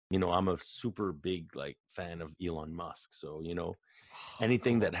I'm a super big like fan of Elon Musk. So,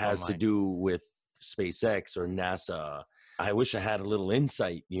 anything that Cool. So has am to I. do with SpaceX or NASA, I wish I had a little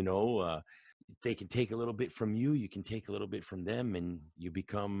insight, they can take a little bit from you, you can take a little bit from them, and you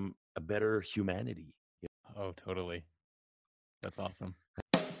become a better humanity. Oh, totally. That's awesome.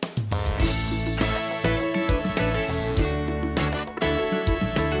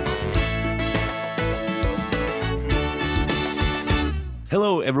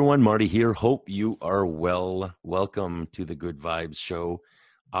 Hello, everyone. Marty here. Hope you are well. Welcome to the Good Vibes Show.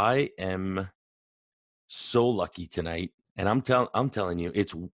 I am so lucky tonight, and I'm telling you,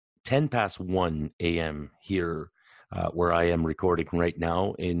 it's 10 past 1 a.m. here, where I am recording right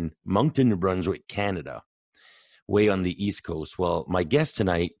now in Moncton, New Brunswick, Canada, way on the East Coast. Well, my guest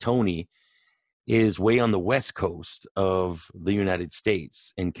tonight, Tony, is way on the West Coast of the United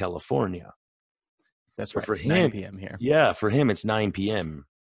States in California. That's So right. for 9 him, p.m. here. yeah, for him, it's 9 p.m.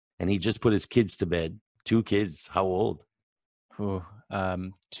 and he just put his kids to bed. 2 kids. How old? Ooh,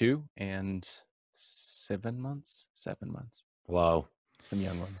 2 and 7 months. 7 months. Wow. Some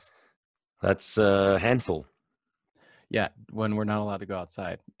young ones. That's a handful. Yeah, when we're not allowed to go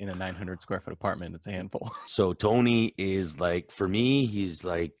outside in a 900 square foot apartment, it's a handful. So Tony is like, for me, he's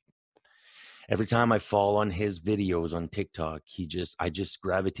like, every time I fall on his videos on TikTok, I just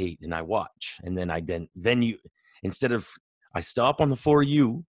gravitate and I watch. And then instead of, I stop on the For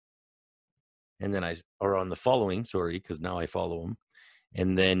You, and then or on the following, sorry, because now I follow him.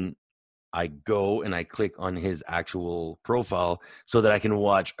 And then I go and I click on his actual profile so that I can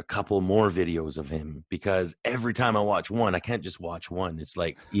watch a couple more videos of him, because every time I watch one, I can't just watch one. It's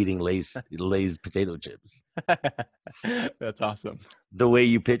like eating Lay's potato chips. That's awesome. The way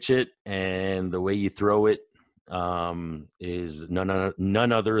you pitch it and the way you throw it is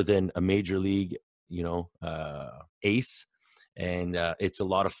none other than a major league, ace. And it's a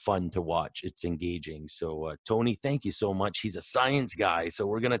lot of fun to watch. It's engaging. So Tony, thank you so much. He's a science guy. So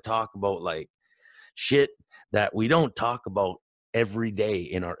we're going to talk about like shit that we don't talk about every day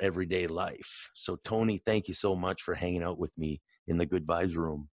in our everyday life. So Tony, thank you so much for hanging out with me in the Good Vibes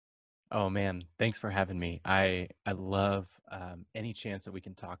room. Oh man, thanks for having me. I love any chance that we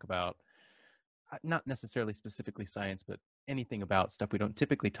can talk about, not necessarily specifically science, but anything about stuff we don't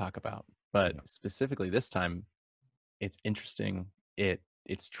typically talk about. But Yeah, specifically this time, it's interesting.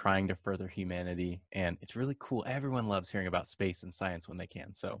 It's trying to further humanity, and it's really cool. Everyone loves hearing about space and science when they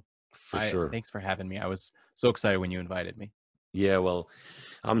can. So, for I sure. thanks for having me. I was so excited when you invited me. Yeah, well,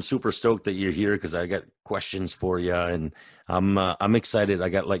 I'm super stoked that you're here because I got questions for you, and I'm excited. I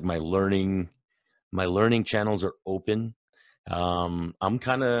got like my learning channels are open.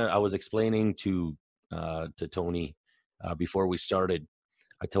 I was explaining to Tony before we started.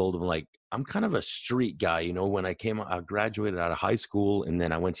 I told him like I'm kind of a street guy. When I graduated out of high school, and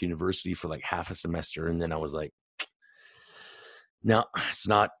then I went to university for like half a semester, and then I was like, no, it's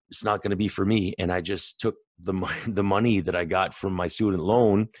not going to be for me. And I just took the money that I got from my student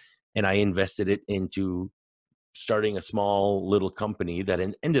loan, and I invested it into starting a small little company that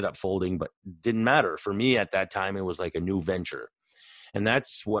ended up folding, but didn't matter. For me at that time, it was like a new venture. And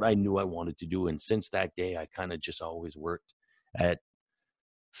that's what I knew I wanted to do. And since that day, I kind of just always worked at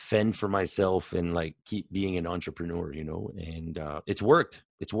fend for myself and like keep being an entrepreneur, and it's worked.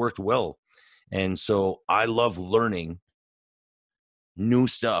 It's worked well. And so I love learning new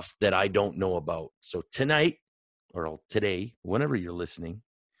stuff that I don't know about. So tonight, or today, whenever you're listening,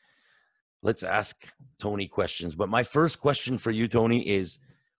 let's ask Tony questions. But my first question for you, Tony, is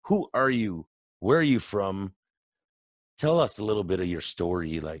who are you? Where are you from? Tell us a little bit of your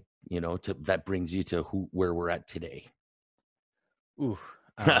story, like, that brings you to where we're at today. Ooh,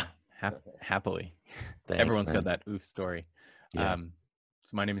 happily. Thanks, Everyone's got man. that oof story. Yeah. Um,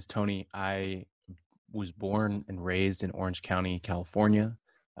 so my name is Tony. I was born and raised in Orange County, California.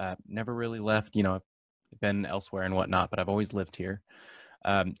 Never really left. I've been elsewhere and whatnot, but I've always lived here.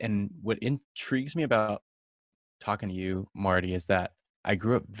 And what intrigues me about talking to you, Marty, is that I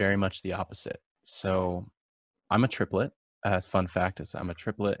grew up very much the opposite. So I'm a triplet. Fun fact is I'm a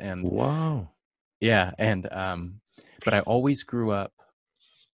triplet, and Wow. yeah, and but I always grew up,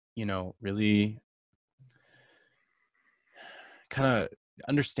 really kind of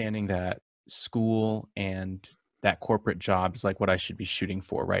understanding that school and that corporate job is like what I should be shooting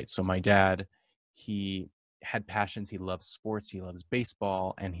for, right? So my dad, he had passions. He loves sports. He loves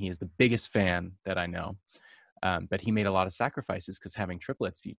baseball, and he is the biggest fan that I know. But he made a lot of sacrifices because having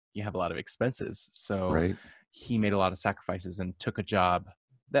triplets, you have a lot of expenses. So Right. he made a lot of sacrifices and took a job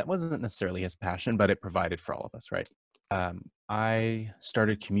that wasn't necessarily his passion, but it provided for all of us, right? I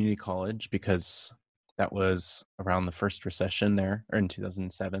started community college because That was around the first recession there, or in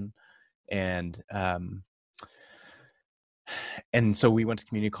 2007. And and so we went to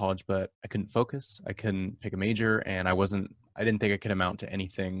community college, but I couldn't focus. I couldn't pick a major, and I didn't think I could amount to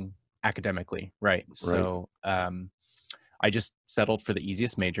anything academically, right? Right. So I just settled for the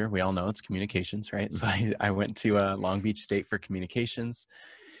easiest major. We all know it's communications, right? So I went to Long Beach State for communications,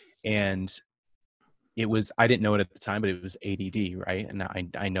 and I didn't know it at the time, but it was ADD, right?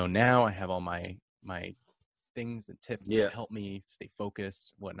 And I know now. I have all my things and tips that Yeah. help me stay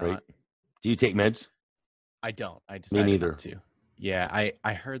focused, Right. whatnot. Do you take meds? I don't. I Me decided not neither. to. Yeah,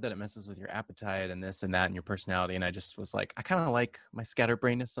 I heard that it messes with your appetite and this and that and your personality, and I just was like, I kind of like my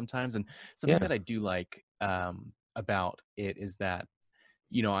scatterbrainness sometimes. And something Yeah. that I do like about it is that,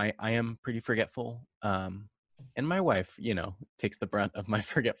 I am pretty forgetful. And my wife, takes the brunt of my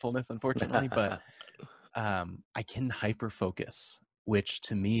forgetfulness, unfortunately, but I can hyper focus, which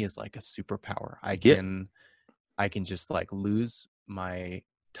to me is like a superpower. Yeah. I can just like lose my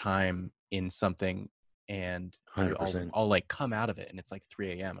time in something, and $100. I'll like come out of it and it's like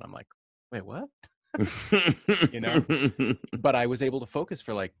 3 a.m. and I'm like, wait, what? you know? But I was able to focus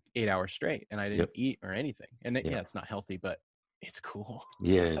for like 8 hours straight and I didn't Yep. eat or anything. And Yeah. yeah, it's not healthy, but it's cool.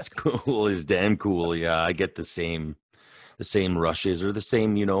 Yeah, it's cool. It's damn cool. Yeah, I get the same rushes or the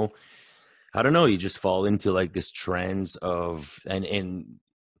same, I don't know, you just fall into like this trance of and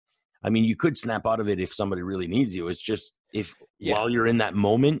I mean, you could snap out of it if somebody really needs you. It's just if Yeah. while you're in that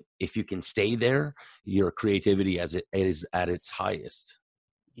moment, if you can stay there, your creativity as it is at its highest.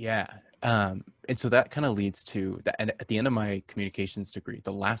 Yeah. And so that kind of leads to that. And at the end of my communications degree,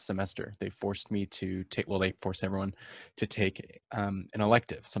 the last semester, they forced me to take, well, they forced everyone to take an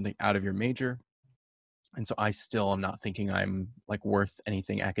elective, something out of your major. And so I still am not thinking I'm like worth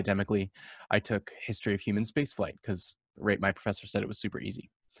anything academically. I took history of human spaceflight because my professor said it was super easy.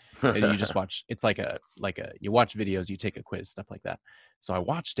 And you just watch, it's you watch videos, you take a quiz, stuff like that. So I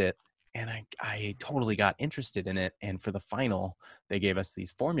watched it and I totally got interested in it. And for the final, they gave us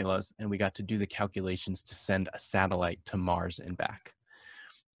these formulas and we got to do the calculations to send a satellite to Mars and back.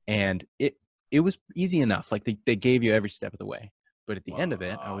 And it was easy enough. Like they gave you every step of the way. But at the end of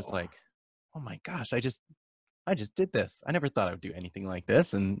it, I was Wow. like, oh my gosh, I just did this. I never thought I would do anything like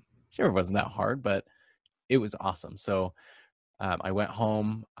this. And sure, it wasn't that hard, but it was awesome. So I went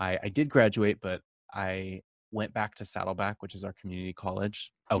home. I did graduate, but I went back to Saddleback, which is our community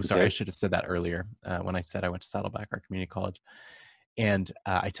college. Oh, sorry, I Okay. should have said that earlier when I said I went to Saddleback, our community college. And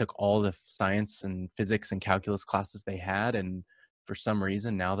I took all the science and physics and calculus classes they had. And for some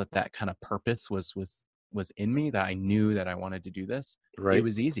reason, now that that kind of purpose was in me, that I knew that I wanted to do this, it Right.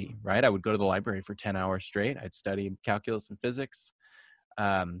 was easy, right? I would go to the library for 10 hours straight. I'd study calculus and physics.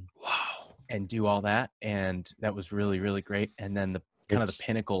 Wow. And do all that, and that was really, really great. And then the kind of the It's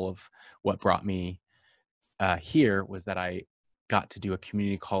pinnacle of what brought me here was that I got to do a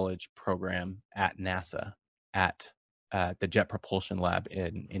community college program at NASA at the Jet Propulsion Lab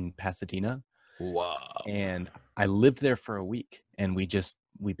in Pasadena, wow. and I lived there for a week. And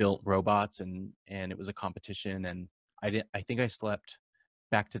we built robots, and it was a competition. And I think I slept,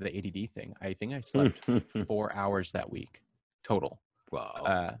 back to the ADD thing. I think I slept 4 hours that week total. Wow.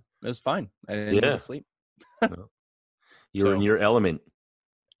 Uh, it was fine. I didn't need to Yeah. sleep. No. You're in So your element.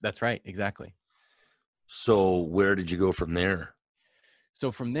 that's right, exactly. So where did you go from there?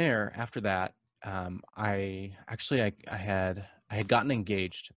 So from there, after that, I had gotten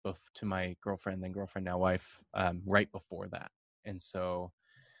engaged to my girlfriend, then girlfriend, now wife, right before that. And so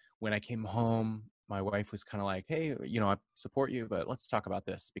when I came home, my wife was kind of like, "Hey, I support you, but let's talk about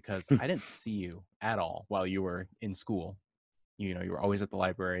this because I didn't see you at all while you were in school. You were always at the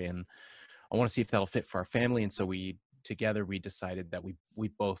library, and I want to see if that'll fit for our family." And so we decided that we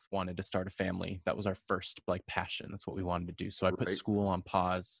both wanted to start a family. That was our first like passion. That's what we wanted to do. So I put Right. school on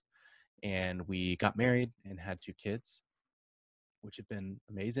pause and we got married and had 2 kids, which have been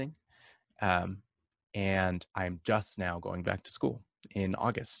amazing. Um, and I'm just now going back to school in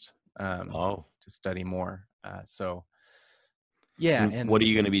August Wow. to study more. So yeah, And what and are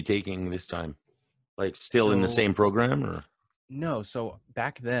you going to be taking this time? Like still in the so same program or? no, so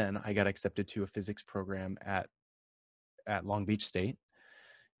back then I got accepted to a physics program at Long Beach State.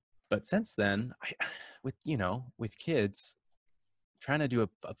 But since then, with kids, trying to do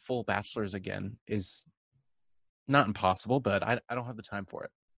a full bachelor's again is not impossible, but I don't have the time for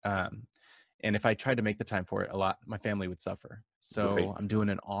it. And if I tried to make the time for it, my family would suffer. Right. So I'm doing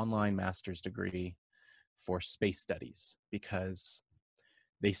an online master's degree for space studies because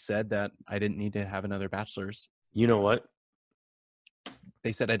they said that I didn't need to have another bachelor's. You know what?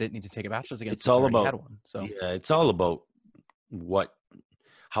 They said I didn't need to take a bachelor's again It's since I all already had about, one. So yeah, it's all about what,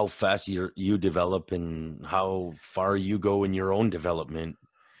 how fast you develop and how far you go in your own development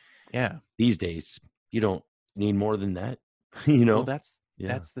Yeah. these days. You don't need more than that, Well, Yeah.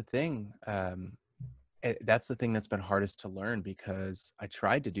 that's the thing. That's the thing that's been hardest to learn because I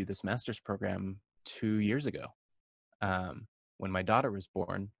tried to do this master's program 2 years ago. Um, when my daughter was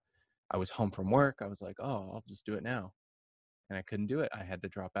born, I was home from work. I was like, oh, I'll just do it now, and I couldn't do it. I had to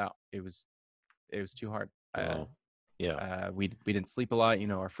drop out. It was too hard. Wow. Yeah. We didn't sleep a lot. You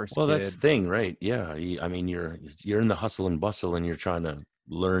know, our first Well, that's the kid. thing, right? Yeah. I mean, you're in the hustle and bustle, and you're trying to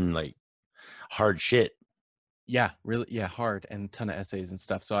learn like hard shit. Yeah, really, yeah, hard and a ton of essays and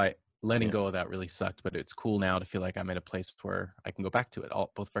stuff. So I letting Yeah. go of that really sucked, but it's cool now to feel like I'm at a place where I can go back to it.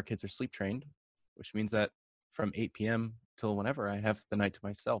 Both of our kids are sleep trained, which means that from 8 p.m. till whenever I have the night to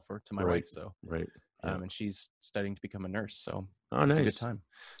myself or to my Right. wife. So, Right. Yeah. and she's studying to become a nurse, so Oh, it's a good nice. time.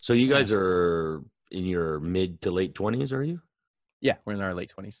 So you Yeah, guys are in your mid to late 20s, are you? yeah, we're in our late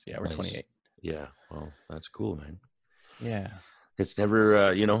 20s. Yeah, we're Nice. 28. Yeah. Well, that's cool, man. Yeah, It's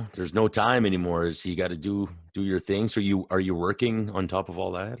never, there's no time anymore. Is you got to do your thing. So are you working on top of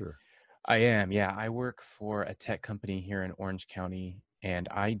all that, or? I am. Yeah, I work for a tech company here in Orange County, and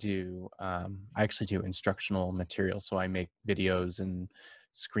I actually do instructional material. So I make videos and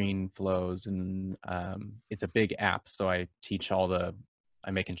screen flows, and it's a big app. So I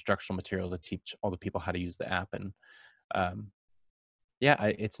make instructional material to teach all the people how to use the app, and um, yeah,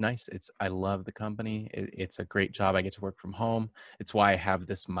 it's nice. I love the company. It's a great job. I get to work from home. It's why I have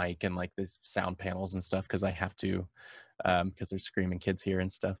this mic and like this sound panels and stuff because I have to, because there's screaming kids here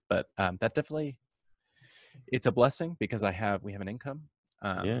and stuff. But that definitely, it's a blessing because we have an income.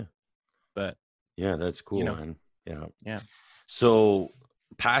 Um, Yeah. but Yeah. That's you cool, know, man. Yeah. yeah, So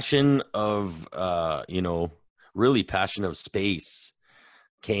passion of, really passion of space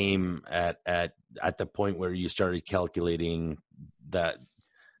came at the point where you started calculating that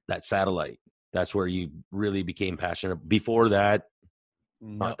satellite. That's where you really became passionate. Before that,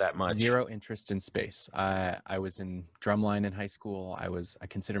 no, not that much. zero interest in space. I was in drumline in high school. I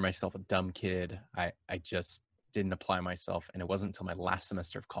consider myself a dumb kid. I just didn't apply myself, and it wasn't until my last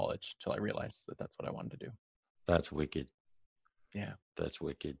semester of college till I realized that that's what I wanted to do. That's wicked. Yeah. That's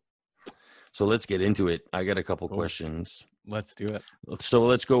wicked. So let's get into it. I got a couple Cool. questions. Let's do it. So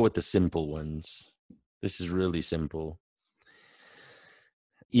let's go with the simple ones. This is really simple.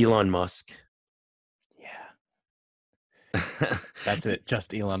 Elon Musk. Yeah. That's it.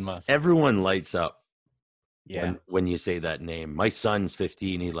 Just Elon Musk. Everyone lights up Yeah. when you say that name. My son's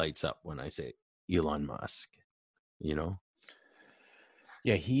 15, he lights up when I say Elon Musk, you know?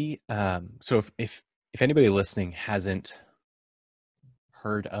 Yeah. So if anybody listening hasn't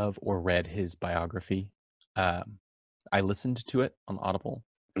heard of or read his biography, um, I listened to it on Audible.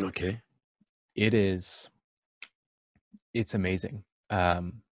 Okay. It is, it's amazing.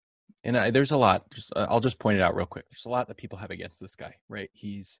 And there's a lot, I'll just point it out real quick. There's a lot that people have against this guy, right?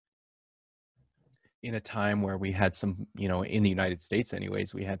 He's in a time where we had some, in the United States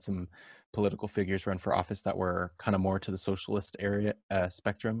anyways, we had some political figures run for office that were kind of more to the socialist area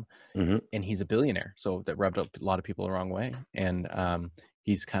spectrum, Hmm. and he's a billionaire, so that rubbed a lot of people the wrong way. And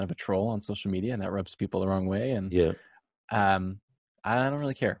he's kind of a troll on social media, and that rubs people the wrong way. And Yeah. um, I don't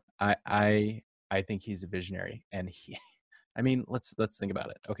really care. I think he's a visionary, and I mean, let's think about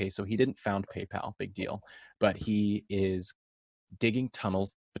it. Okay, so he didn't found PayPal, big deal, but he is digging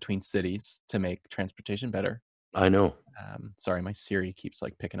tunnels between cities to make transportation better. I know. Sorry, my Siri keeps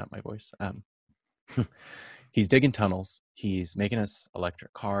like picking up my voice. He's digging tunnels. He's making us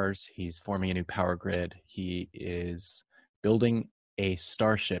electric cars. He's forming a new power grid. He is building a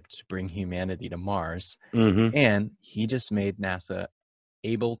starship to bring humanity to Mars. Hmm. And he just made NASA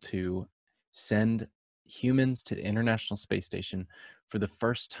able to send humans to the International Space Station for the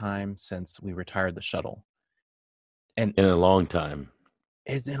first time since we retired the shuttle. And In a long time.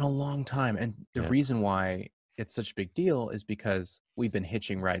 it's in a long time. And the Yeah. reason why it's such a big deal is because we've been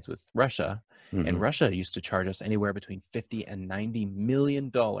hitching rides with Russia, and Hmm. Russia used to charge us anywhere between 50 and 90 million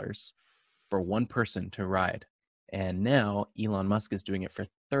dollars for one person to ride. And now Elon Musk is doing it for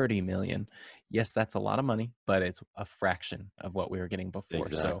 30 million. Yes, that's a lot of money, but it's a fraction of what we were getting before.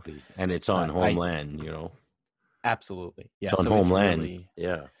 So Exactly. And it's on I homeland. absolutely, It's yeah. on So it's homeland. really,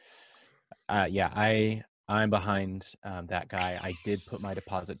 Yeah. yeah. I'm behind that guy. I did put my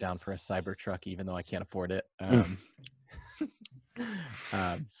deposit down for a Cybertruck, even though I can't afford it.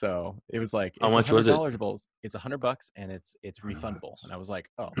 So it was like How it's a much hundred was it? dollars bills. It's $100, and it's refundable. $100. And I was like,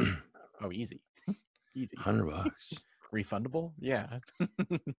 oh, easy, easy, $100. refundable. Yeah.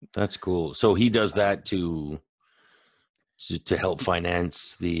 That's cool. So he does Um, that to help he,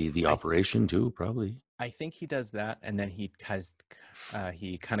 finance the I operation too, probably. I think he does that, and then he kind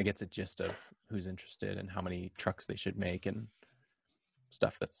of gets a gist of who's interested and how many trucks they should make and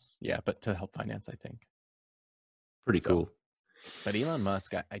stuff. But to help finance, I think. Pretty So, cool. but Elon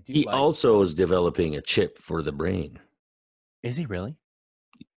Musk, I do He like. also is developing a chip for the brain. Is he really?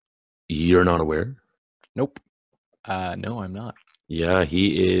 You're not aware? Nope. No, I'm not. Yeah,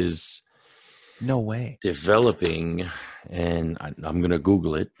 he is No way. developing, and I'm going to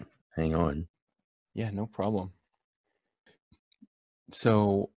Google it. Hang on. Yeah, no problem.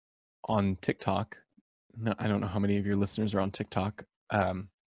 So on TikTok, I don't know how many of your listeners are on TikTok.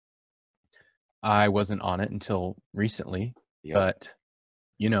 I wasn't on it until recently, Yep. but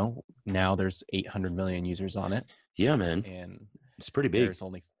now there's 800 million users on it, Yeah, man. and It's pretty big. there's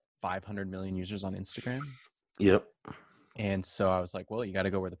only 500 million users on Instagram. Yep. And so I was like, well, you got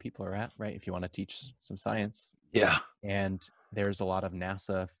to go where the people are at, right? If you want to teach some science. Yeah. And there's a lot of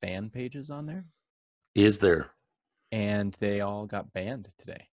NASA fan pages on there, Is there? and they all got banned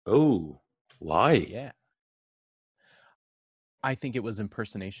today. Oh, why? Yeah. I think it was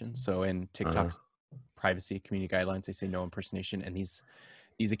impersonation. So in TikTok's privacy community guidelines, they say no impersonation, and these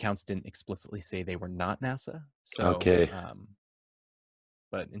accounts didn't explicitly say they were not NASA. So, Okay.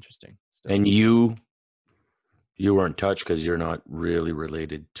 but interesting. Still. And you weren't touched because you're not really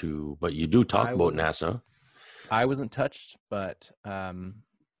related to, but you do talk about NASA. I wasn't touched, but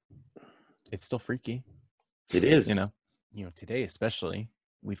it's still freaky. It is. Today especially,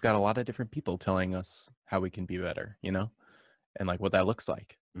 we've got a lot of different people telling us how we can be better, and like what that looks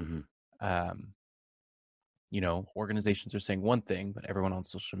like. Mm-hmm. Organizations are saying one thing, but everyone on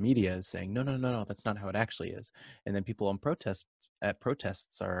social media is saying, no, that's not how it actually is. And then people on protests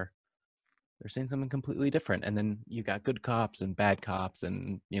they're saying something completely different. And then you got good cops and bad cops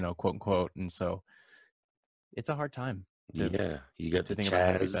and, quote unquote. And so it's a hard time You got to the think about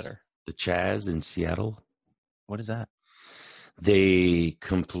how to be better. The Chaz in Seattle. What is that? They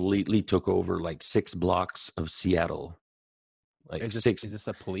completely took over like 6 blocks of Seattle. Like Is six. this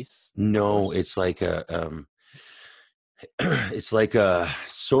a police? No, force? it's like it's like a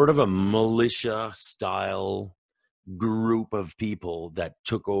sort of a militia style group of people that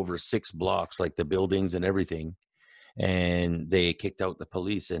took over 6 blocks, like the buildings and everything. And they kicked out the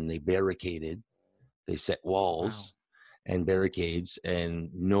police and they barricaded. They set walls and barricades,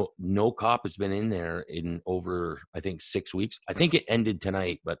 and no cop has been in there in over, I think, 6 weeks. I think it ended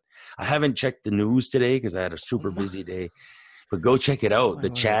tonight, but I haven't checked the news today because I had a super busy day. But go check it out.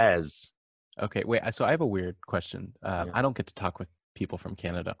 The Chaz. Okay, wait. So I have a weird question. Yeah. I don't get to talk with people from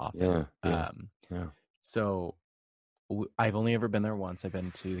Canada often. Yeah. So I've only ever been there once. I've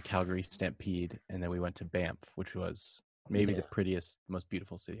been to the Calgary Stampede, and then we went to Banff, which was maybe the prettiest, most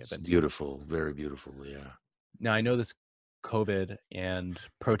beautiful city I've been to. Beautiful, very beautiful. Yeah. Now I know this COVID and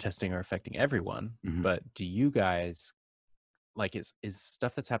protesting are affecting everyone, but do you guys is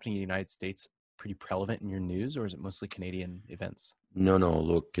stuff that's happening in the United States pretty prevalent in your news, or is it mostly Canadian events? No.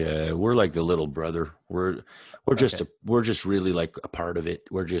 Look, we're like the little brother. We're just really like a part of it.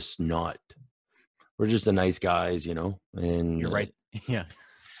 We're just the nice guys, and you're right. Yeah.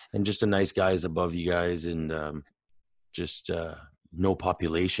 And just the nice guys above you guys, and just no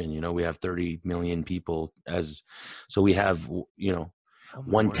population. We have 30 million people, so we have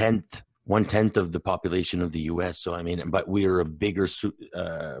 1/10 of the population of the US. So I mean, but we're a bigger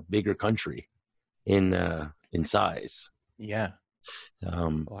country in size. Yeah. A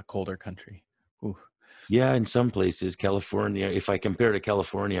lot colder country. Ooh. Yeah, in some places, California, if I compare to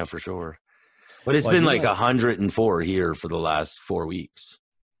California, for sure. But it's been like 104 here for the last 4 weeks.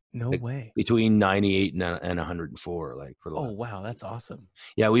 No way. Between 98 and 104, like for the last. Wow, that's awesome.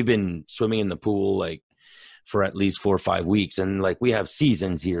 Yeah, we've been swimming in the pool like for at least 4 or 5 weeks, and like we have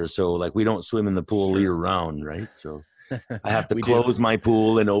seasons here, so like we don't swim in the pool year round, right? So I have to close my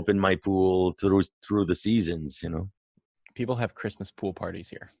pool and open my pool through the seasons, People have Christmas pool parties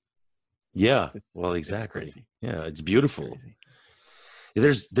here. Yeah, well, exactly. It's crazy. Yeah, it's beautiful.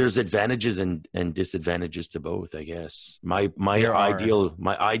 There's advantages and disadvantages to both, I guess. My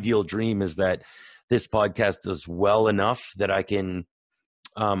ideal dream is that this podcast does well enough that I can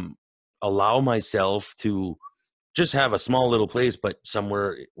allow myself to just have a small little place, but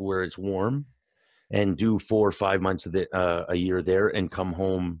somewhere where it's warm, and do 4 or 5 months of a year there, and come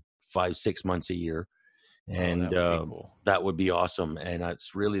home 5-6 months a year. And that would be awesome. And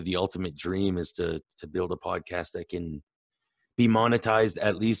that's really the ultimate dream, is to build a podcast that can be monetized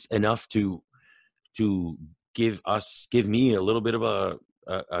at least enough to give me a little bit of a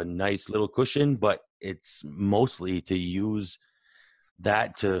nice little cushion, but it's mostly to use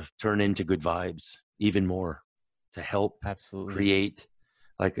that to turn into good vibes even more, to help create,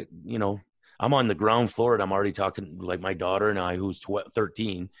 like, I'm on the ground floor and I'm already talking, like my daughter and I, who's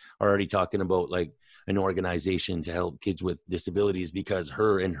 13, are already talking about like an organization to help kids with disabilities, because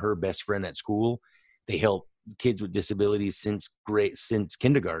her and her best friend at school, they help kids with disabilities since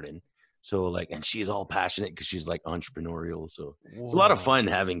kindergarten. So like, and she's all passionate because she's like entrepreneurial. So it's a lot of Whoa, fun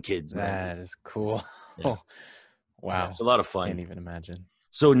having kids, man. that is cool. Yeah. Yeah. It's Wow. a lot of Can't fun. even imagine.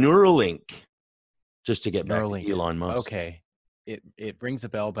 So Neuralink, just to get back to Neuralink. Elon Musk, Okay. It rings a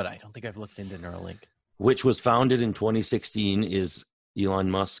bell, but I don't think I've looked into Neuralink. which was founded in 2016, is Elon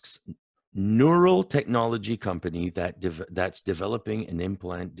Musk's neural technology company that's developing an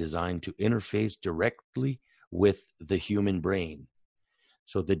implant designed to interface directly with the human brain.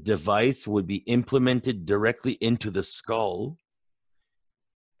 So the device would be implemented directly into the skull,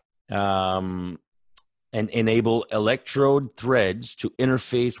 and enable electrode threads to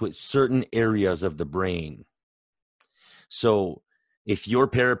interface with certain areas of the brain. So if you're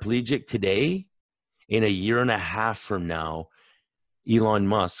paraplegic today, in a year and a half from now, Elon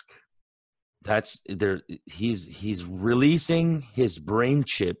Musk, that's there, he's releasing his brain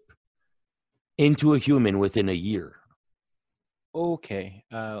chip into a human within a year. Okay.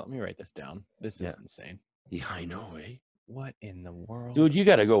 Let me write this down. This Yeah. is insane. Yeah, I know, eh? What in the world? Dude, you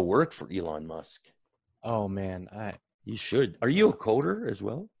got to go work for Elon Musk. Oh man, You should. Are you a coder as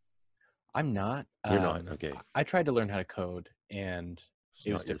well? I'm not. You're not. Okay. I tried to learn how to code, and It's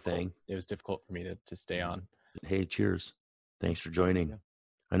it was not your difficult. thing. It was difficult for me to stay on. Hey, cheers. Thanks for joining. Yeah.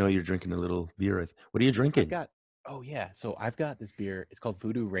 I know you're drinking a little beer. What are you drinking? Oh yeah, so I've got this beer. It's called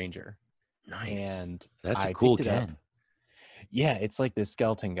Voodoo Ranger, Nice. and That's a I cool picked it up. can. Yeah, it's like this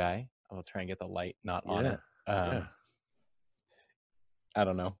skeleton guy. I'll try and get the light not on Yeah. it. Yeah. I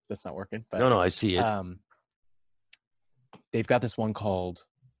don't know if that's not working, but No, I see it. they've got this one called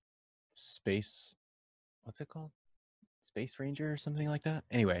Space. What's it called? Space Ranger or something like that.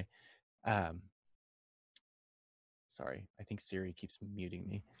 Anyway, sorry, I think Siri keeps muting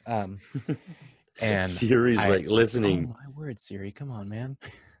me. And Siri's like oh listening. my word, Siri, come on, man.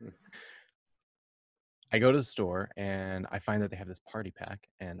 I go to the store and I find that they have this party pack,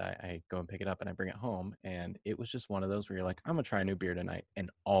 and I go and pick it up and I bring it home. And it was just one of those where you're like, I'm gonna try a new beer tonight, and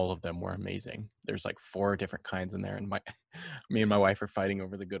all of them were amazing. There's like 4 different kinds in there, and me and my wife are fighting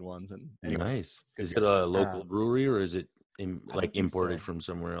over the good ones. And anyway, Nice. good Is it beer. a local brewery, or is it I like don't think imported so. from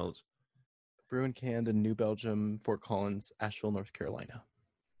somewhere else? Brew and canned in New Belgium, Fort Collins, Asheville, North Carolina.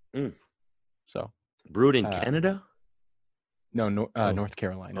 Mm. So Brewed in um, Canada? no, Oh. North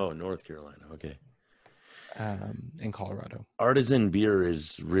Carolina. Oh, North Carolina. Okay. In Colorado. Artisan beer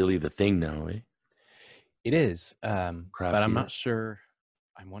is really the thing now, eh? It is, Craft but I'm beer. not sure.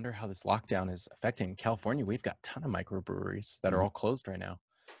 I wonder how this lockdown is affecting California. We've got a ton of microbreweries that are all closed right now.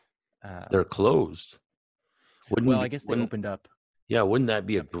 They're closed. Well, I guess they opened up. Yeah, wouldn't that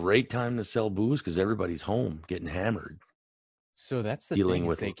be a great time to sell booze? Because everybody's home getting hammered, So that's the dealing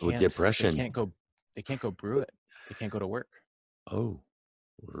thing, is with depression. they can't go brew it. They can't go to work. Oh,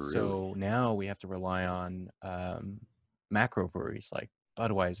 really? So now we have to rely on macro breweries like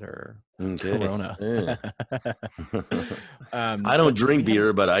Budweiser, Okay. Corona. Yeah. I don't But drink we haven't.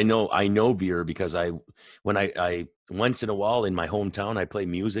 beer, but I know beer because when I once in a while in my hometown I play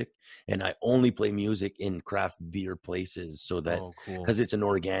music, and I only play music in craft beer places, so that Oh, cool. because it's an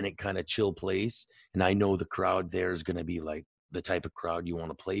organic kind of chill place, and I know the crowd there is going to be like the type of crowd you want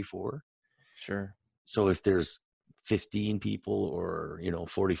to play for. Sure. So if there's 15 people or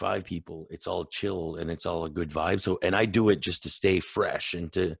 45 people, it's all chill and it's all a good vibe. So, and I do it just to stay fresh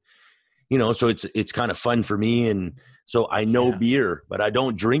and to so it's kind of fun for me. And so I know Yeah. beer, but I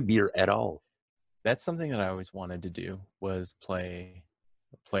don't drink beer at all. That's something that I always wanted to do, was play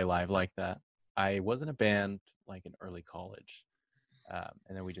live like that. I was in a band like in early college, and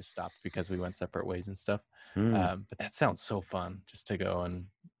then we just stopped because we went separate ways and stuff. Mm, But that sounds so fun, just to go and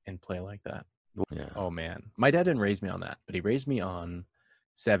play like that. yeah. Oh man, my dad didn't raise me on that, but he raised me on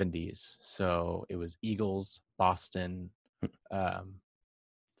 70s. So it was Eagles, Boston, um,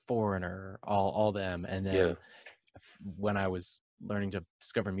 Foreigner, all them. And Yeah. then when I was learning to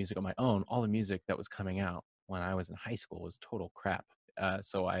discover music on my own, all the music that was coming out when I was in high school was total crap.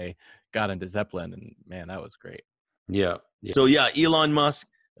 So I got into Zeppelin, and man, that was great. Yeah. So yeah, Elon Musk,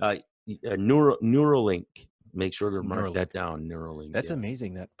 Neuralink. Make sure to mark that Neuralink. down. Neuralink. That's Yeah.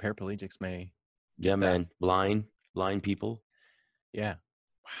 amazing that paraplegics may Yeah, get that. man. Blind people. Yeah.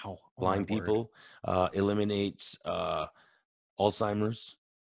 Wow. Oh my Blind word. people. Eliminates Alzheimer's.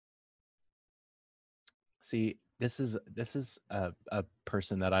 See, this is a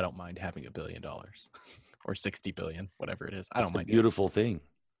person that I don't mind having $1 billion or 60 billion, whatever it is. I don't It's a mind beautiful thing.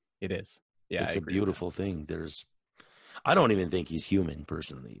 it. It is. Yeah, It's I a agree with that. beautiful thing. I don't even think he's human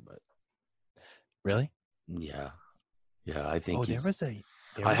personally, but Really? Yeah, yeah. I Oh, think there I was a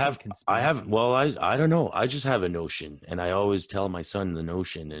have, I have. conspiracy. Well, I don't know. I just have a notion, and I always tell my son the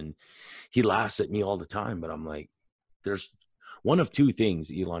notion, and he laughs at me all the time. But I'm like, there's one of two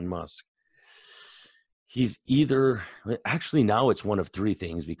things. Elon Musk. He's either actually now it's one of three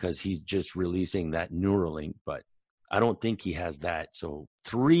things because he's just releasing that Neuralink, but I don't think he has that. So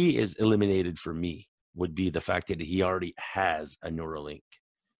three is eliminated for me. Would be the fact that he already has a Neuralink,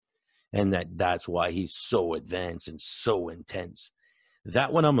 and that's why he's so advanced and so intense.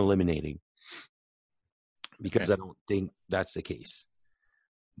 That one I'm eliminating because Okay. I don't think that's the case.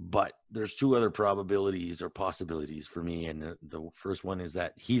 But there's two other probabilities or possibilities for me, and the first one is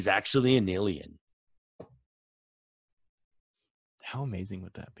that he's actually an alien. How amazing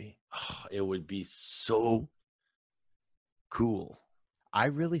would that be? Oh, it would be so cool. I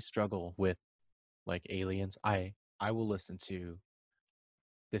really struggle with like aliens. I will listen to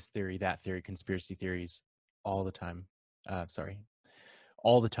this theory, that theory, conspiracy theories all the time. Sorry,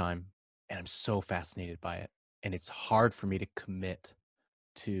 all the time, and I'm so fascinated by it. And it's hard for me to commit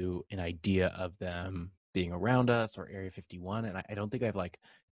to an idea of them being around us or Area 51. And I don't think I've like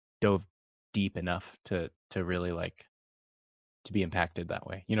dove deep enough to really like to be impacted that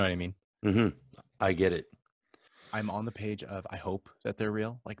way. You know what I mean? Hmm. I get it. I'm on the page of I hope that they're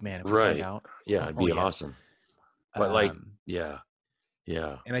real. Like, man, if we find Right. out, Yeah, it'd oh be yeah. awesome. But like, Um, yeah,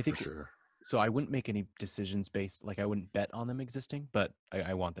 yeah, and I for think sure. so. I wouldn't make any decisions based like I wouldn't bet on them existing, but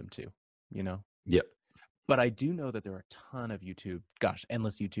I want them to, you know. Yep. But I do know that there are a ton of YouTube, gosh,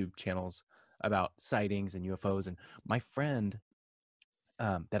 endless YouTube channels about sightings and UFOs. And my friend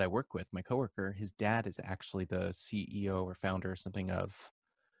that I work with, my coworker, his dad is actually the CEO or founder or something of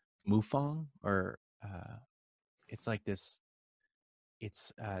MUFON, or it's like this.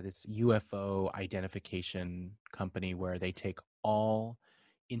 It's this UFO identification company where they take all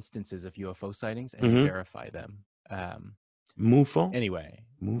instances of UFO sightings and they Mm-hmm. verify them. Mufo? Anyway,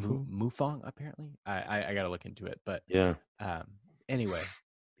 Mufo? MUFON apparently. I got to look into it, but Yeah. um, anyway,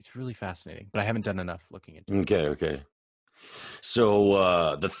 it's really fascinating. But I haven't done enough looking into it. Okay, okay.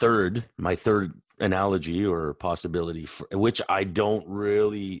 So my third analogy or possibility, for, which I don't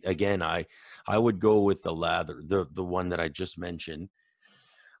really, again, I would go with the lather, the one that I just mentioned.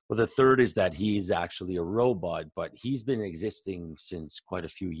 Well, the third is that he's actually a robot, but he's been existing since quite a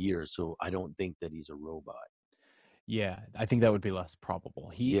few years, so I don't think that he's a robot. Yeah, I think that would be less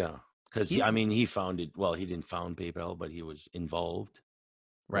probable. Yeah, because He I was mean, he founded. Well, he didn't found PayPal, but he was involved,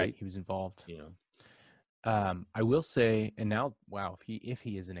 right. right? He was involved. You know. I will say, and now, wow, if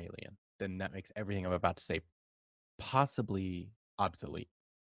he is an alien, then that makes everything I'm about to say possibly obsolete.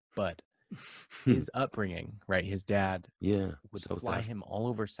 But his upbringing, right? His dad Yeah, would South fly Africa. him all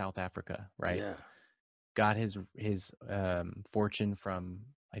over South Africa, right? Yeah, Got his fortune from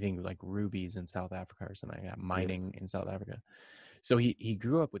I think like rubies in South Africa or something like that, yeah, mining in South Africa. So he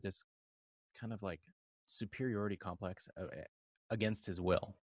grew up with this kind of like superiority complex against his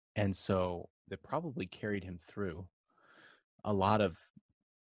will, and so that probably carried him through a lot of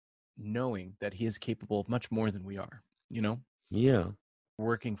knowing that he is capable of much more than we are. You know, yeah,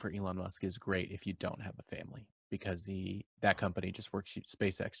 working for Elon Musk is great if you don't have a family because that company just works you.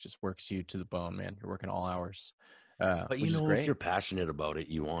 SpaceX just works you to the bone, man. You're working all hours, but which is if you're great. passionate about it,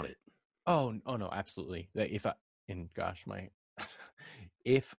 you want it. Oh no, absolutely. That if I and gosh, my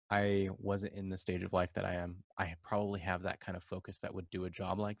if I wasn't in the stage of life that I am, I probably have that kind of focus that would do a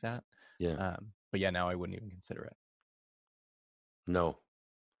job like that. Yeah, But yeah, now I wouldn't even consider it. no,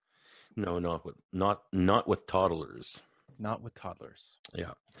 no, not with toddlers. Not with toddlers.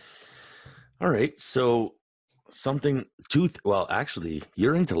 Yeah. All right. So something tooth. Well, actually,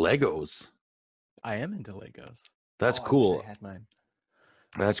 you're into Legos. I am into Legos. That's Oh, I wish I cool. had mine.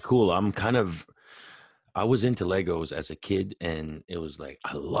 That's cool. I was into Legos as a kid, and it was like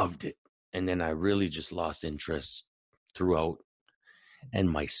I loved it. And then I really just lost interest throughout. And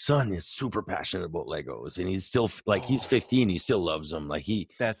my son is super passionate about Legos, and he's still like he's Oh, 15. He still loves them. Like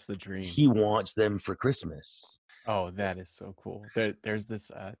that's the dream. he wants them for Christmas. Oh, that is so cool. There's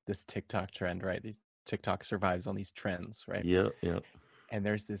this TikTok trend, right? These TikTok survives on these trends, right? Yeah, yeah, And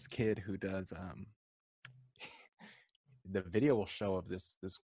there's this kid who does the video will show of this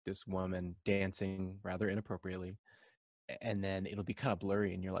woman dancing rather inappropriately, and then it'll be kind of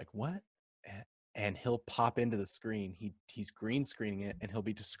blurry and you're like, what? And he'll pop into the screen. He's green screening it and he'll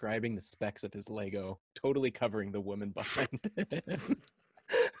be describing the specs of his Lego, totally covering the woman behind it.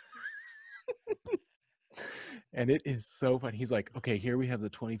 And it is so fun. He's like, okay, here we have the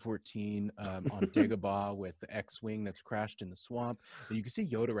 2014 on Dagobah with the X-Wing that's crashed in the swamp. And you can see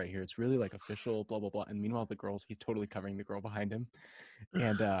Yoda right here. It's really like official, blah, blah, blah. And meanwhile, the girls, he's totally covering the girl behind him.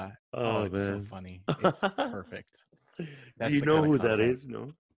 And oh, Oh it's so man. funny. It's perfect. Do That's you the know kind of who that content. is?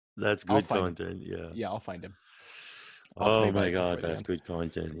 No. That's I'll good find him. content. Yeah. Yeah, I'll find him. I'll tell Oh you about my it God, before the that's end. good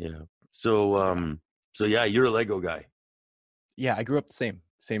content. Yeah. So Yeah. so yeah, you're a Lego guy. Yeah, I grew up the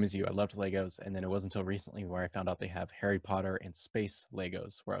same as you. I loved Legos. And then it wasn't until recently where I found out they have Harry Potter and space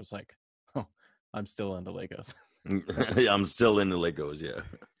Legos, where I was like, oh, I'm still into Legos. I'm still into Legos, yeah.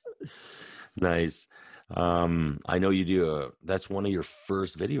 Nice. I know you do that's one of your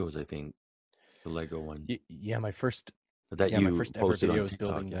first videos, I think, the Lego one Yeah, my first that my you first ever posted on video is TikTok,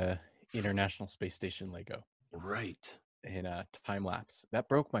 building yeah. the International Space Station Lego Right. in a time lapse. That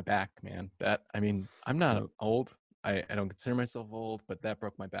broke my back, man. That I mean, I'm not Yep. old. I don't consider myself old, but that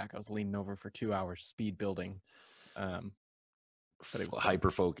broke my back. I was leaning over for 2 hours speed building. Um, but it was fun. Hyper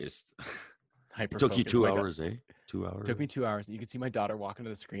focused. It Hyper took you focused. 2 hours, eh? 2 Took hours. me 2 hours. You can see my daughter walking to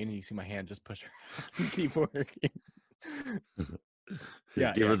the screen and you see my hand just push her and keep working. Just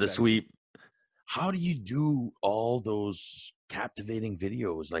Yeah, give yeah, her the exactly. sweep. How do you do all those captivating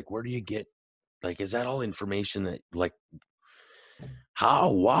videos? Like, where do you get, like, is that all information that, like, how,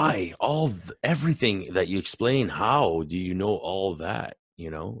 why, everything that you explain? How do you know all that?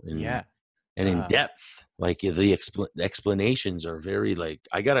 Yeah. And in depth, like the explanations are very, like,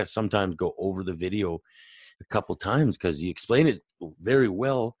 I gotta sometimes go over the video a couple times because you explain it very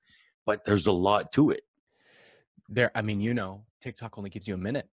well, but there's a lot to it. I mean, TikTok only gives you a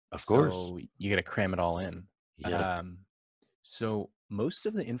minute, Of course. so you got to cram it all in. Yeah. Um, so most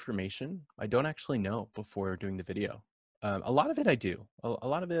of the information I don't actually know before doing the video. A lot of it I do. A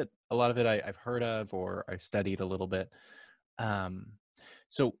lot of it I've heard of or I've studied a little bit. Um,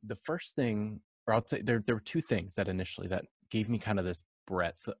 so the first thing, or I'll say there were two things that initially that gave me kind of this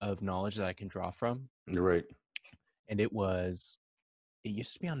breadth of knowledge that I can draw from, You're right. and it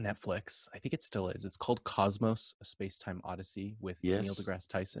used to be on Netflix. I think it still is. It's called Cosmos: A Space-Time Odyssey with Neil Yes. deGrasse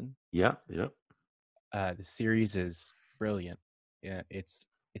Tyson. Yeah. Yeah. The series is brilliant. Yeah, it's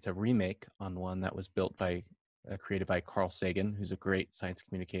a remake on one that was created by Carl Sagan, who's a great science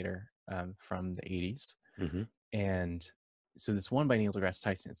communicator from the 80s. Hmm. And so this one by Neil deGrasse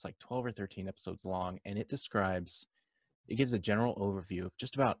Tyson, it's like 12 or 13 episodes long, and it gives a general overview of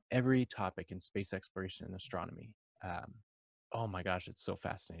just about every topic in space exploration and astronomy. Um, oh my gosh, it's so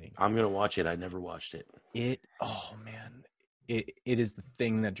fascinating. I'm gonna watch it. I never watched it. Oh man, it is the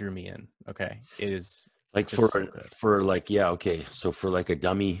thing that drew me in. Okay, it is Like just so good. for like, yeah, okay. So for like a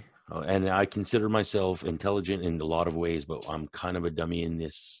dummy, and I consider myself intelligent in a lot of ways, but I'm kind of a dummy in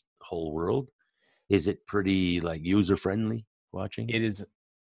this whole world. Is it pretty like user friendly watching? It is,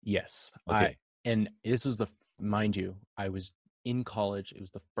 yes. Okay. And this was mind you, I was in college. It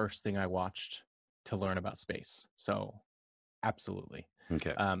was the first thing I watched to learn about space. So absolutely.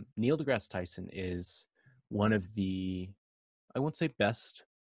 Okay. Neil deGrasse Tyson is one of I won't say best,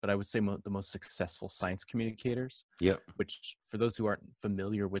 but I would say the most successful science communicators, Yep. which for those who aren't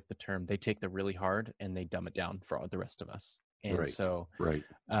familiar with the term, they take the really hard and they dumb it down for all the rest of us. And Right. so Right.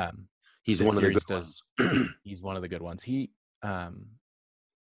 um, He's this one of the good series does, ones. he's one of the good ones. Um,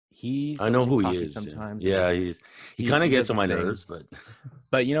 he's I a know little who he cocky is. Yeah. sometimes and Yeah. He kind of he gets does on his my thing, nerves, but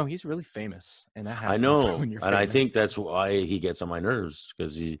but he's really famous and that I happens know, when you're and I famous. think that's why he gets on my nerves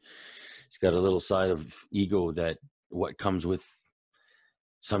because he's got a little side of ego that what comes with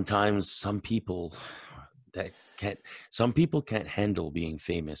sometimes that can't some people can't handle being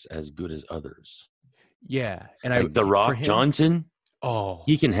famous as good as others. Yeah. And Like The for Rock him, Johnson, oh,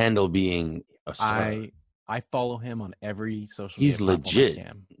 he can handle being a star. I I follow him on every social media He's platform I legit,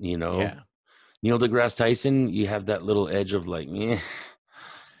 can. you know. Yeah. Neil deGrasse Tyson, you have that little edge of like,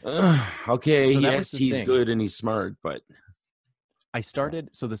 okay, So that was yes, the he's thing. good and he's smart, but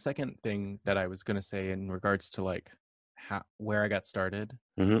So the second thing that I was going to say in regards to like where I got started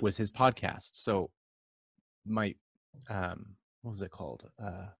mhm, was his podcast. So my what was it called?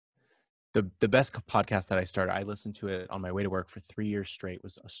 The best podcast that I started, I listened to it on my way to work for 3 years straight,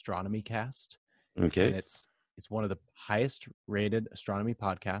 was Astronomy Cast, and okay, it's one of the highest rated astronomy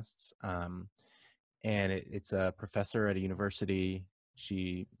podcasts. And it's a professor at a university.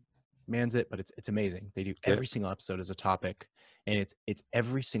 She mans it, but it's amazing. They do okay, every single episode as a topic, and it's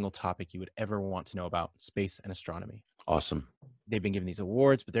every single topic you would ever want to know about space and astronomy. awesome, They've been given these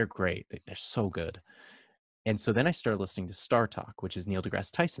awards, but they're great. They're so good. And so then I started listening to Star Talk, which is Neil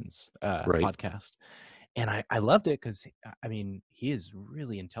deGrasse Tyson's right, podcast, and I loved it because I mean he is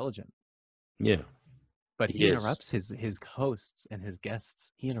really intelligent, yeah, but He he is. interrupts his hosts and his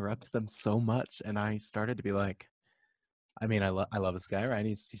guests. He interrupts them so much, and I started to be like, I mean, I love this guy, right?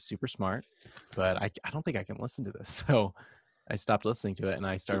 He's super smart, but I don't think I can listen to this. So I stopped listening to it, and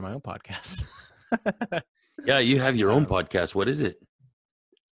I started my own podcast. Yeah, you have your own um, podcast. What is it?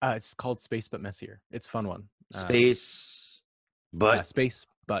 it's called Space But Messier. It's a fun one. Space, but Space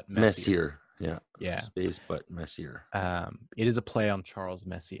But Messier. messier. Yeah, Yeah. space, but messier. It is a play on Charles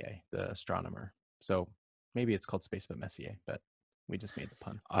Messier, the astronomer. So maybe it's called Space But Messier, but we just made the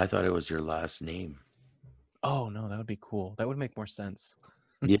pun. I thought it was your last name. Oh no, that would be cool. That would make more sense.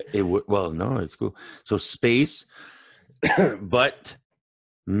 Yeah, it would. Well, no, it's cool. So space, but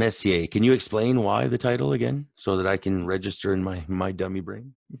Messier. Can you explain why the title again, so that I can register in my dummy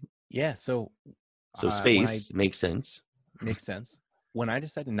brain? Yeah. So So when I space makes sense. makes sense. When I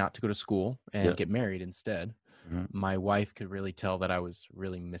decided not to go to school Yeah. and get married instead, Mhm. my wife could really tell that I was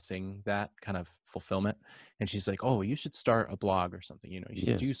really missing that kind of fulfillment. And she's like, "Oh, you should start a blog or something. You should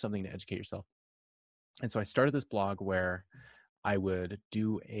Yeah. do something to educate yourself." And so I started this blog where I would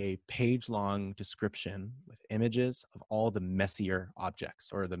do a page-long description with images of all the Messier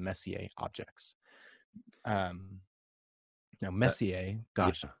objects or the Messier objects. Um, Now That, Messier, yeah.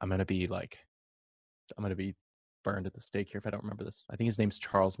 gosh, I'm gonna be burned at the stake here if I don't remember this. I think his name's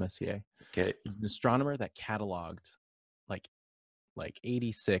Charles Messier. Okay. He's an astronomer that cataloged like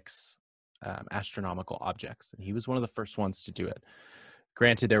 86 astronomical objects, and he was one of the first ones to do it.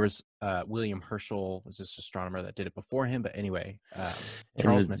 Granted, there was William Herschel was this astronomer that did it before him, but anyway, And the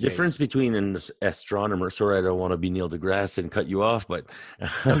Charles Messier. difference between an astronomer, sorry, I don't want to be Neil deGrasse and cut you off, but No,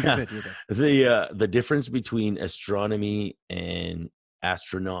 you're good. You're good. the difference between astronomy and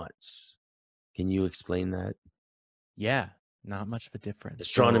astronauts, can you explain that? Yeah, not much of a difference. So,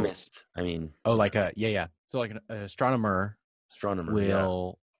 Astronomist, I mean, oh, like yeah. So like an astronomer astronomer, yeah,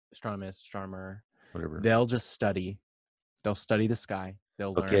 will astronomer, whatever. they'll study the sky.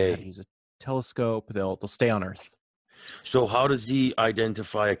 They'll learn how to Okay. use a telescope. They'll stay on Earth. So how does he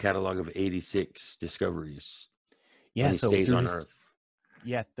identify a catalog of 86 discoveries when Yeah, he so stays through on his Earth?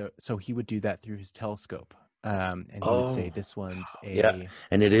 so he would do that through his telescope, and he would say Oh, this one's yeah. a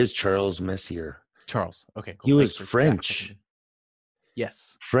And it is Charles Messier. Charles. Okay, He cool. Thanks was for fact French. checking me.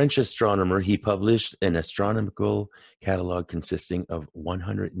 Yes. French astronomer, he published an astronomical catalog consisting of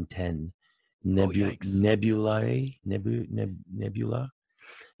 110 Oh, yikes. nebula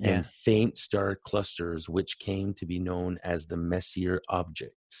Yeah. and faint star clusters, which came to be known as the Messier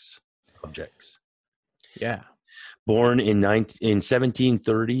objects. Yeah. Born in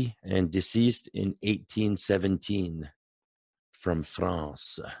 1730 and deceased in 1817 from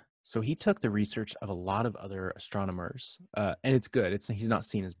France. So he took the research of a lot of other astronomers, and it's good. He's not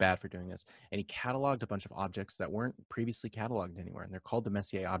seen as bad for doing this. And he cataloged a bunch of objects that weren't previously cataloged anywhere, and they're called the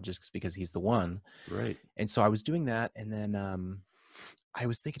Messier objects because he's the one. Right. And so I was doing that, and then I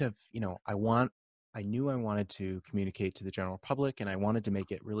was thinking of, I knew I wanted to communicate to the general public, and I wanted to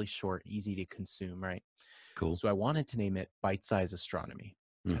make it really short, easy to consume, right? Cool. So I wanted to name it Bite Size Astronomy.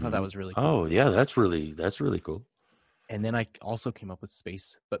 I thought that Mm-hmm. was really cool. Oh, yeah, that's really cool. And then I also came up with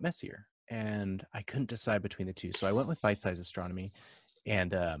Space But Messier, and I couldn't decide between the two. So I went with Bite Size Astronomy,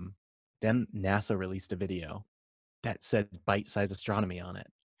 and then NASA released a video that said Bite Size Astronomy on it,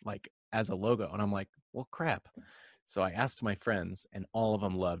 like as a logo. And I'm like, well, crap. So I asked my friends, and all of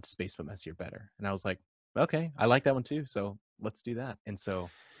them loved Space But Messier better. And I was like, okay, I like that one too. So let's do that. And so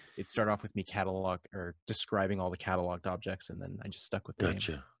it started off with me describing all the cataloged objects, and then I just stuck with the name.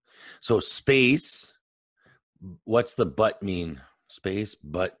 Gotcha. So space, what's the but mean? Space,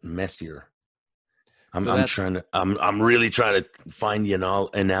 but messier. I'm really trying to find the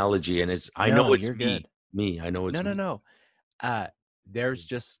analogy, and I know it's you're good. me. I know it's me. No. There's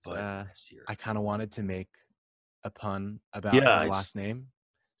just But messier. I kind of wanted to make a pun about Yeah, his last name,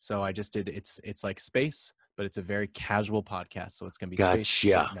 so I just did. It's like space, but it's a very casual podcast, so it's gonna be Space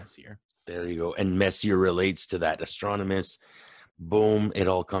gotcha. But Messier. There you go. And messier relates to that astronomist. Boom! It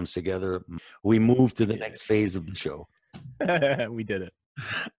all comes together. We move to the next phase of the show. We did it.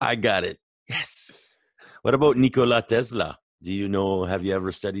 I got it. Yes. What about Nikola Tesla? Do you know? Have you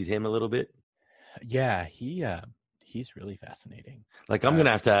ever studied him a little bit? Yeah, he's really fascinating. Like, I'm gonna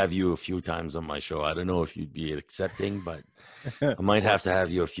have to have you a few times on my show. I don't know if you'd be accepting, but I might have to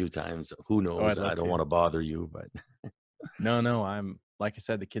have you a few times. Who knows? I don't want to bother you, but no. I'm like I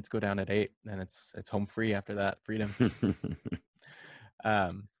said, the kids go down at 8, and it's home free after that. Freedom.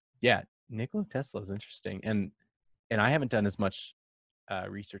 Yeah, Nikola Tesla is interesting, and I haven't done as much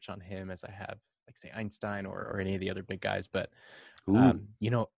research on him as I have, like, say, Einstein or any of the other big guys. But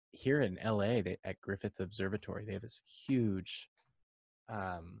here in LA, at Griffith Observatory, they have this huge, gosh,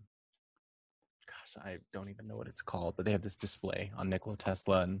 I don't even know what it's called, but they have this display on Nikola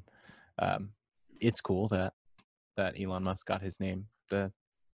Tesla, and um, it's cool that Elon Musk got his name, the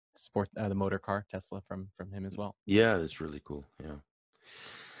motor car Tesla, from him as well. Yeah, that's really cool. Yeah.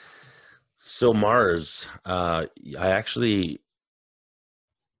 So Mars, I actually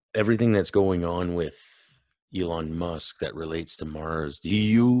everything that's going on with Elon Musk that relates to Mars. Do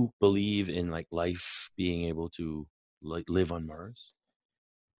you believe in like life being able to like live on Mars?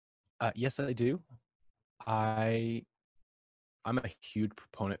 Yes, I do. I I'm a huge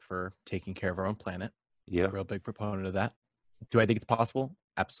proponent for taking care of our own planet. Yeah. Real big proponent of that. Do I think it's possible?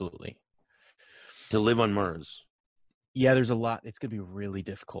 Absolutely. To live on Mars. Yeah, there's a lot. It's going to be really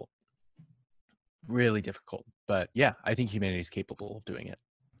difficult. Really difficult. But yeah, I think humanity is capable of doing it.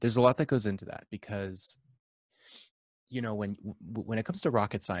 There's a lot that goes into that because when it comes to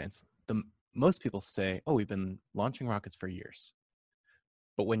rocket science, most people say, "Oh, we've been launching rockets for years."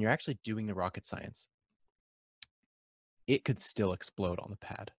 But when you're actually doing the rocket science, it could still explode on the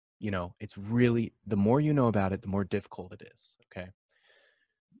pad. It's really, the more you know about it, the more difficult it is. Okay.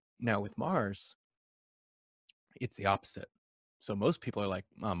 Now with Mars, it's the opposite. So most people are like,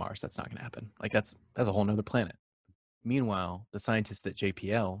 "Oh, Mars, that's not going to happen. Like that's a whole nother planet." Meanwhile, the scientists at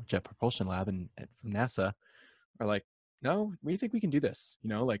JPL, Jet Propulsion Lab, and from NASA are like, "No, we think we can do this."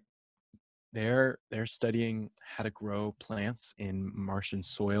 Like they're studying how to grow plants in Martian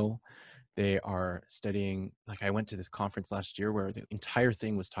soil. They are studying, like I went to this conference last year where the entire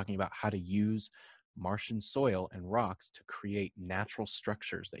thing was talking about how to use Martian soil and rocks to create natural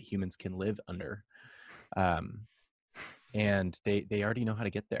structures that humans can live under. Um, and they already know how to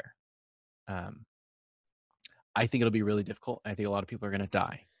get there. Um, I think it'll be really difficult. I think a lot of people are going to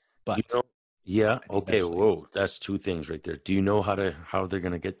die, You but know, yeah. I think Okay. eventually. Whoa, that's two things right there. Do you know how they're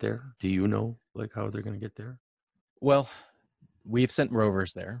gonna get there? Do you know like how they're gonna get there? Well, we've sent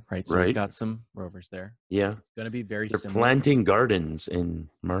rovers there, right? So we've Right. got some rovers there. Yeah. It's going to be very They're similar. planting gardens in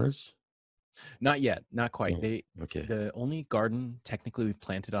Mars. Not yet, not quite. No. Okay. The only garden technically we've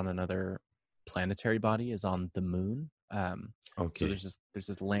planted on another planetary body is on the moon. So Okay. there's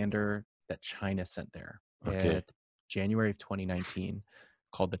this lander that China sent there Okay. at January of 2019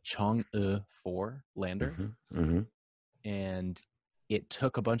 called the Chang'e 4 lander, Mm-hmm. Mm-hmm. and it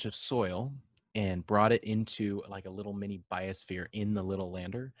took a bunch of soil and brought it into like a little mini biosphere in the little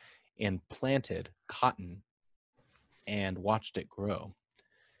lander and planted cotton and watched it grow.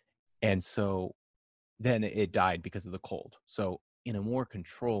 And so then it died because of the cold. So in a more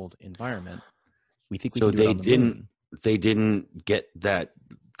controlled environment, we think we So can do it on the moon. they didn't get that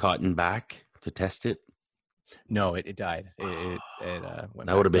cotton back to test it. No, it died. It went That would back,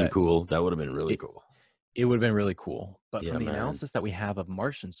 have been but cool. That would have been really it cool. it would have been really cool. But Yeah, from the man. analysis that we have of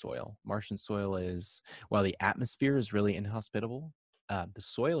Martian soil is, while the atmosphere is really inhospitable, the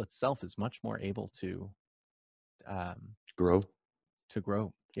soil itself is much more able um, Grow to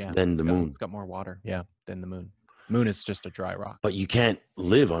grow. Yeah, than it's the got moon. it's got more water. Yeah, than the moon. Moon is just a dry rock. But you can't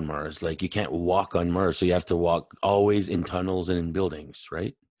live on Mars. Like you can't walk on Mars. So you have to walk always in tunnels and in buildings,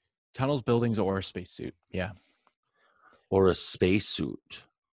 right? Tunnels, buildings, or a spacesuit. Yeah. Or a spacesuit.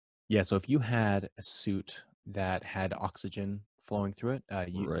 Yeah, so if you had a suit that had oxygen flowing through it,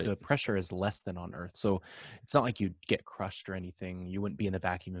 Right. the pressure is less than on Earth. So it's not like you'd get crushed or anything. You wouldn't be in the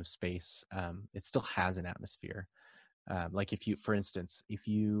vacuum of space. It still has an atmosphere. Like if you, for instance,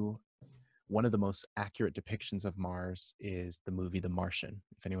 one of the most accurate depictions of Mars is the movie The Martian.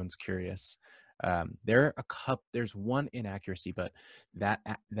 If anyone's curious, there's one inaccuracy, but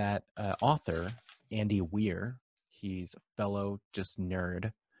that author Andy Weir, he's a fellow just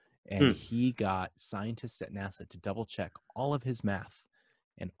nerd, and Hmm. he got scientists at NASA to double check all of his math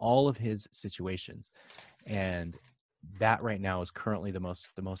and all of his situations, and that right now is currently the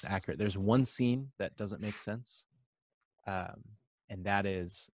most accurate. There's one scene that doesn't make sense, um, and that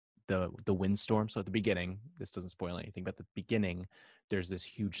is the windstorm. So at the beginning, this doesn't spoil anything, but at the beginning, there's this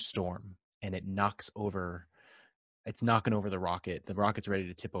huge storm, and it knocks over. It's knocking over the rocket. The rocket's ready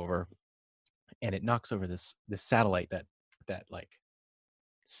to tip over, and it knocks over this satellite that like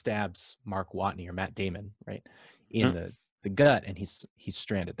stabs Mark Watney or Matt Damon right in Hmm. the gut, and he's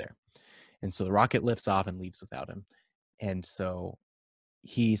stranded there. And so the rocket lifts off and leaves without him. And so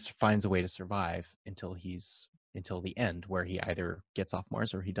he finds a way to survive until the end, where he either gets off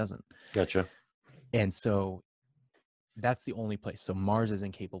Mars or he doesn't. Gotcha. And so that's the only place. So Mars is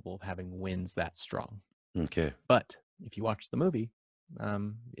incapable of having winds that strong. Okay. But if you watch the movie,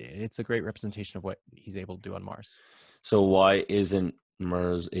 it's a great representation of what he's able to do on Mars. So why isn't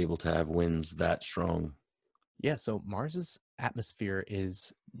Mars able to have winds that strong? Yeah, so Mars's atmosphere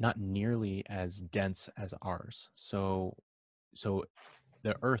is not nearly as dense as ours. So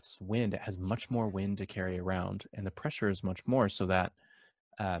the Earth's wind has much more wind to carry around, and the pressure is much more, so that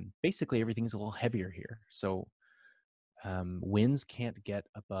basically everything's a little heavier here. So winds can't get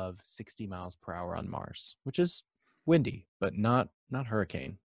above 60 miles per hour on Mars, which is windy, but not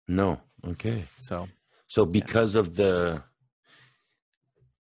hurricane. No. Okay. So So yeah, because of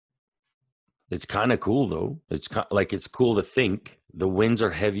it's kind of cool though. It's cool to think the winds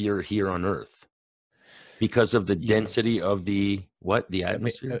are heavier here on Earth because of the yeah, density of the of the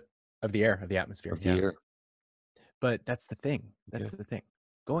atmosphere of the air, of the atmosphere. of the Yeah, air. but that's the thing. That's Okay. the thing.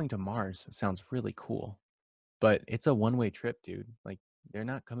 Going to Mars sounds really cool, but it's a one-way trip, dude. Like they're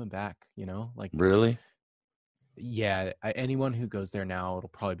not coming back. Like Really? yeah, anyone who goes there now, it'll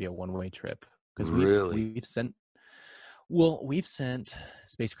probably be a one-way trip because Really? we've sent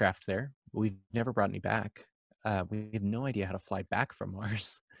spacecraft there, but we've never brought any back. We have no idea how to fly back from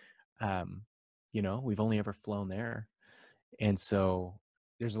Mars. Um, we've only ever flown there, and so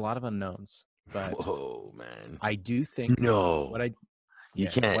there's a lot of unknowns. But Whoa, man. I do think what No, I you yeah,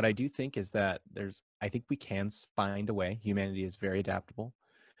 can't. what I do think is that I think we can find a way. Humanity is very adaptable.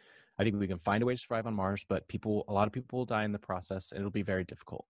 I think we can find a way to survive on Mars, but a lot of people will die in the process, and it'll be very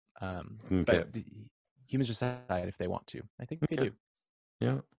difficult. Okay. But humans just decide if they want to. I think they Okay. do.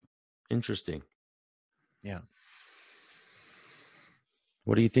 Yeah. Interesting. Yeah.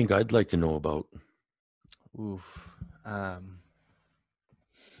 What do you think I'd like to know about? Oof.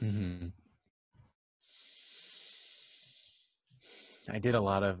 I did a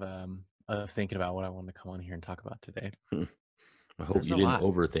lot of thinking about what I wanted to come on here and talk about today. I hope There's you a didn't lot.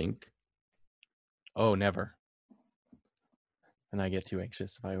 overthink. Oh, never. And I get too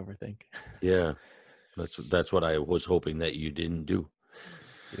anxious if I overthink. Yeah. That's what I was hoping that you didn't do.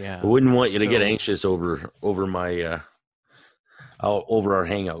 I Yeah. wouldn't want you to get So anxious over my over our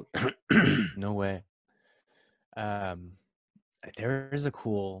hangout. no way. Um, there is a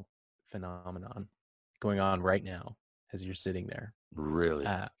cool phenomenon going on right now as you're sitting there. Really?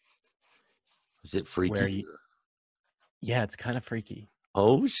 Uh, Is it where freaky? you, yeah, it's kind of freaky.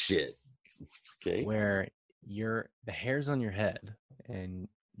 Oh shit. Okay. Where the hairs on your head and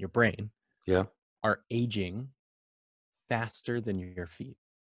your brain Yeah. are aging faster than your feet.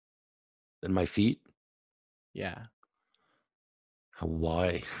 And my feet? Yeah.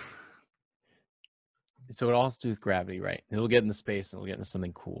 Why? So it all has to do with gravity, right? It'll get into space and it'll get into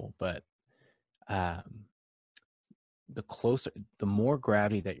something cool, but um, the more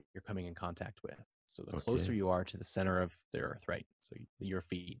gravity that you're coming in contact with, so the closer Okay. you are to the center of the Earth, right? So your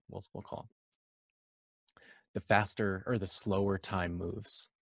feet, we'll call, the faster or the slower time moves.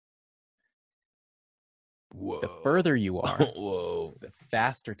 The Whoa. further you are, Whoa. the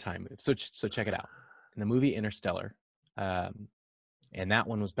faster time moves. So check it out. In the movie Interstellar, and that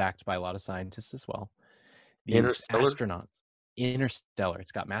one was backed by a lot of scientists as well. These Interstellar? astronauts, Interstellar.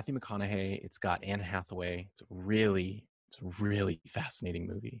 It's got Matthew McConaughey. It's got Anne Hathaway. It's a really fascinating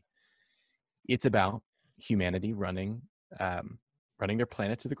movie. It's about humanity running their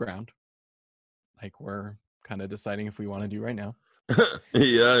planet to the ground, like we're kind of deciding if we want to do right now.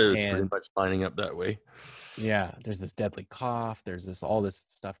 Yeah, it's pretty And much lining up that way. yeah, there's this deadly cough. There's all this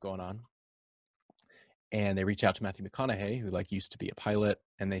stuff going on. And they reach out to Matthew McConaughey, who used to be a pilot,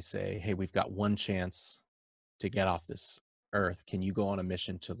 and they say, "Hey, we've got one chance to get off this Earth. Can you go on a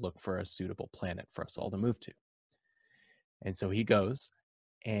mission to look for a suitable planet for us all to move to?" And so he goes,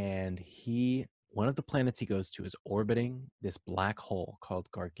 and one of the planets he goes to is orbiting this black hole called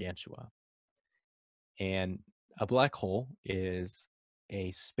Gargantua. And a black hole is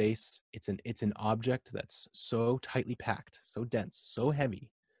it's an object that's so tightly packed, so dense, so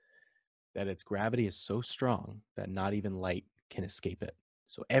heavy that its gravity is so strong that not even light can escape it.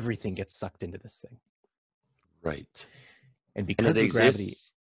 So everything gets sucked into this thing. Right. And And it because of the gravity,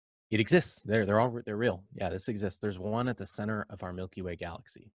 exists. it exists. They're real. Yeah, this exists. There's one at the center of our Milky Way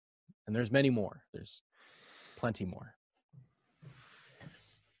galaxy. And there's many more. There's plenty more.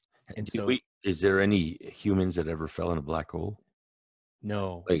 And so Is there any humans that ever fell in a black hole?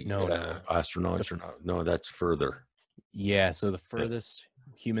 no, Like no, no. The astronauts or not? No, that's further. Yeah, so the Yeah. furthest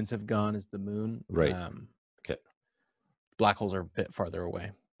humans have gone is the moon. Right. Okay. Black holes are a bit farther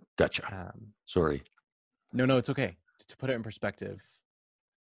away. Gotcha. Um, Sorry. no, it's okay. To put it in perspective,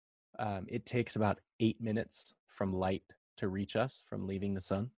 it takes about 8 minutes from light to reach us from leaving the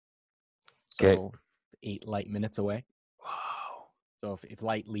sun. Okay. So 8 light minutes away. Wow. So if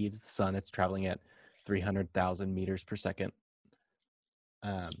light leaves the sun, it's traveling at 300,000 meters per second,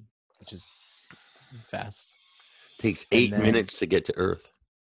 which is fast. Takes And 8 then minutes to get to Earth.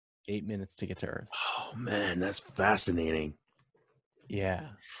 8 minutes to get to Earth. Oh man, that's fascinating. Yeah.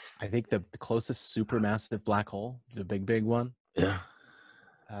 I think the closest supermassive black hole, the big one, Yeah.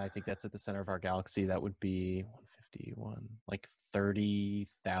 I think that's at the center of our galaxy. That would be 151, like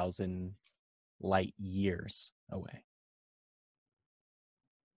 30,000 light years away.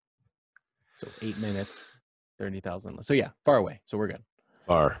 So 8 minutes, 30,000. So yeah, far away. So we're good.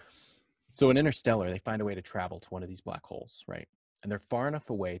 Far. So in Interstellar, they find a way to travel to one of these black holes, right? And they're far enough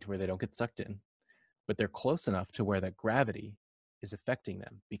away to where they don't get sucked in, but they're close enough to where that gravity is affecting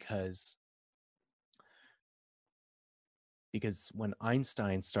them because when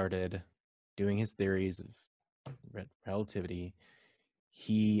Einstein started doing his theories of relativity,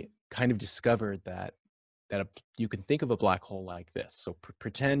 he kind of discovered that you can think of a black hole like this. So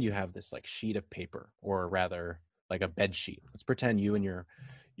pretend you have this like sheet of paper, or rather like a bed sheet. Let's pretend you and your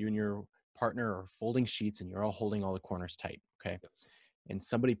partner are folding sheets and you're all holding all the corners tight, okay? And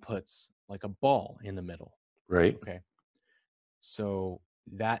somebody puts like a ball in the middle, Right. okay? So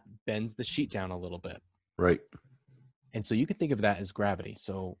that bends the sheet down a little bit. Right. And so you can think of that as gravity.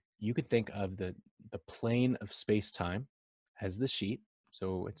 So you could think of the plane of space-time as the sheet.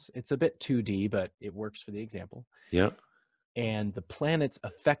 So it's a bit 2D, but it works for the example. Yeah. And the planet's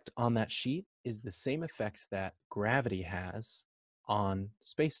effect on that sheet is the same effect that gravity has on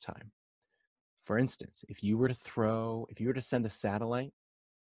space-time. For instance, if you were to send a satellite,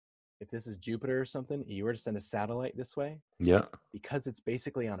 if this is Jupiter or something, you were to send a satellite this way, Yeah. because it's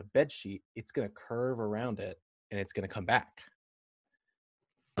basically on a bed sheet, it's going to curve around it and it's going to come back.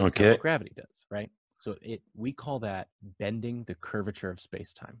 That's kind of Okay. what gravity does, right? So we call that bending the curvature of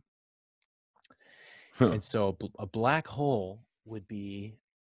space-time. Huh. And so a black hole would be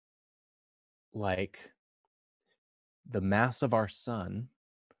like the mass of our sun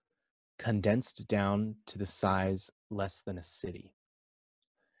condensed down to the size less than a city.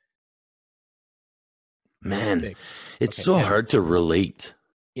 Man, Big. it's Okay, so heavy. hard to relate.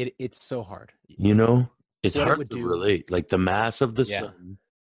 It's so hard. You know, it's So what it hard would to do, relate. Like the mass of the yeah, sun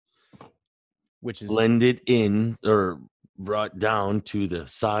which is, blended in or brought down to the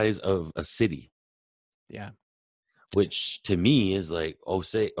size of a city, yeah, which to me is like, oh,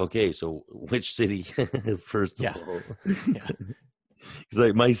 say, okay, so which city, first of yeah, all? yeah, Because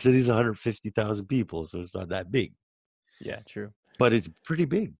like my city's 150,000 people, so it's not that big, yeah, true. but it's pretty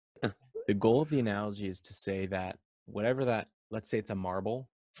big. The goal of the analogy is to say that whatever that, let's say it's a marble,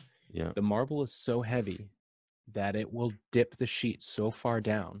 Yeah. the marble is so heavy that it will dip the sheet so far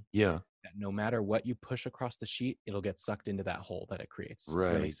down Yeah. that no matter what you push across the sheet, it'll get sucked into that hole that it creates. Does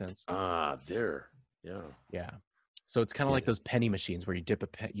that make Right. sense? Ah, there. Yeah. Yeah. So it's kind of Get like it. those penny machines where you you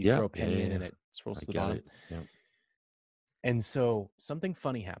Yeah. throw a Yeah. penny Yeah. in Yeah. and it scrolls I to the get bottom. it. Yeah. And so something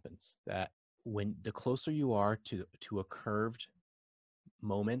funny happens that when the closer you are to a curved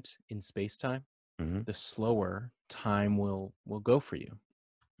moment in space-time, Hmm. the slower time will go for you.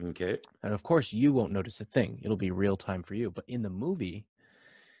 Okay. And of course, you won't notice a thing. It'll be real time for you. But in the movie,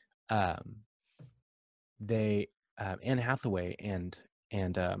 um, they Anne Hathaway and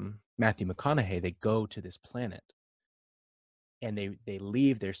Matthew McConaughey, they go to this planet and they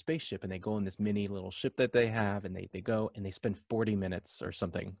leave their spaceship and they go in this mini little ship that they have, and they go and they spend 40 minutes or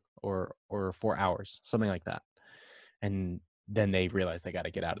something, or 4 hours, something like that. And then they realize they got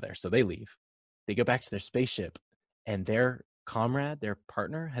to get out of there, so they leave. They go back to their spaceship, and their comrade, their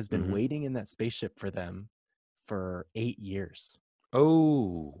partner, has been Hmm. waiting in that spaceship for them for 8 years,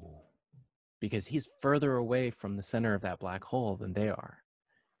 Oh, because he's further away from the center of that black hole than they are.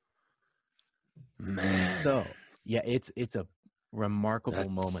 man. So yeah, it's a remarkable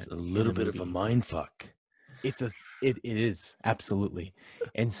That's moment a in little the bit of a movie. mind fuck. It is absolutely.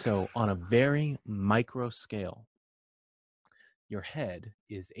 And so on a very micro scale, your head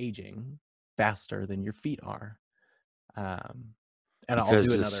is aging faster than your feet are. Um, and I'll Because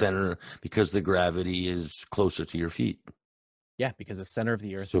do the another, center, because the gravity is closer to your feet. yeah, because the center of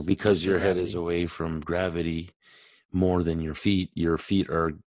the earth So is the because source of your head is gravity. away from gravity more than your feet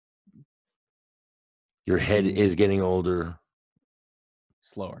are, your head is Aging getting older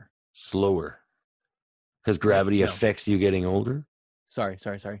slower. slower because Wait, gravity no. affects you getting older Sorry.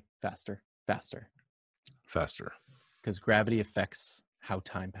 Faster. faster. Because gravity affects how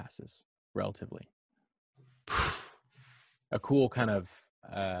time passes relatively. A cool kind of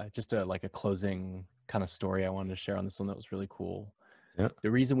just a like a closing kind of story I wanted to share on this one that was really cool. Yeah. The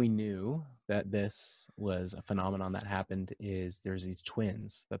reason we knew that this was a phenomenon that happened is there's these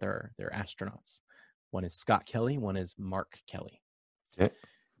twins that they're astronauts. One is Scott Kelly, one is Mark Kelly. Okay.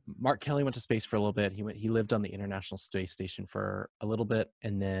 Mark Kelly went to space for a little bit. He lived on the International Space Station for a little bit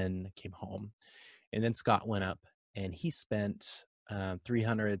and then came home. And then Scott went up and he spent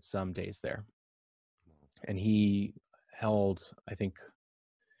 300 some days there. And he held, I think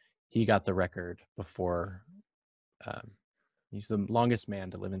he got the record before He's the longest man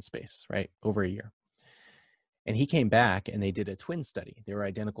to live in space, right? Over a year. And he came back and they did a twin study. They were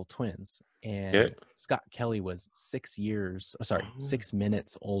identical twins. Yeah. And Scott Kelly was 6 Oh,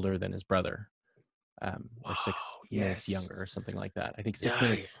 minutes older than his brother, or wow. 6 minutes Yes. younger or something like that. I think Yeah, 6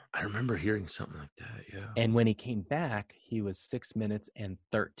 minutes. I remember hearing something like that. Yeah. And when he came back, he was 6 minutes and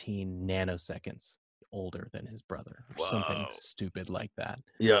 13 nanoseconds older than his brother or something Wow. stupid like that.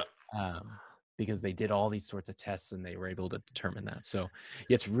 Yeah. Um, because they did all these sorts of tests and they were able to determine that. So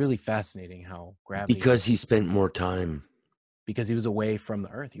yeah, it's really fascinating how gravity Because he affects spent more things. time. Because he was away from the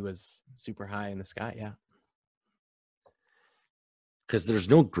Earth, he was super high in the sky. Yeah, Because there's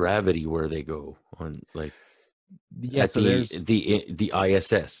no gravity where they go on, like yeah. at So there's the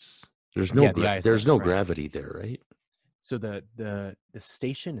ISS. the There's ISS, no right? gravity there, right? So the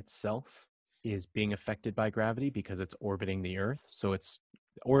station itself is being affected by gravity because it's orbiting the Earth. So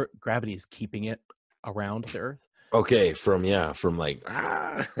gravity is keeping it around the Earth. Okay, from like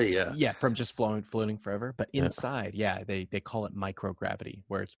yeah, Yeah, from just floating forever. But yeah, inside, yeah, they call it microgravity,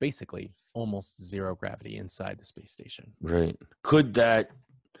 where it's basically almost zero gravity inside the space station. right. Could that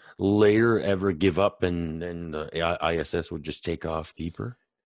layer ever give up and then the ISS would just take off deeper?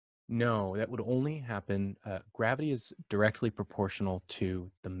 No, that would only happen. Gravity is directly proportional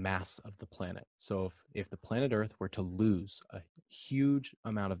to the mass of the planet. So if the planet Earth were to lose a huge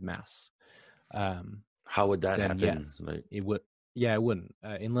amount of mass, um, How would that then happen? yes, Like, it would. Yeah, it wouldn't,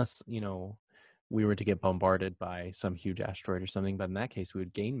 unless we were to get bombarded by some huge asteroid or something. But in that case, we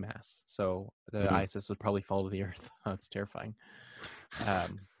would gain mass. So the mhm. ISS would probably fall to the Earth. That's terrifying.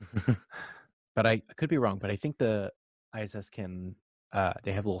 Um, but I could be wrong. But I think the ISS can.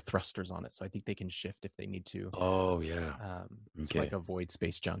 They have little thrusters on it, so I think they can shift if they need Oh yeah. to like Okay. avoid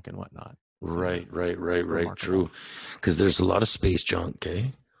space junk and whatnot. So yeah, it's Right. True. remarkable. Because there's a lot of space junk. Eh?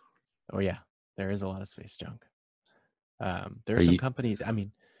 Oh yeah, there is a lot of space junk. There are Are some you? companies. I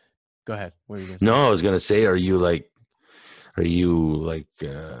mean, go ahead. What were you gonna say? No, I was gonna say, are you like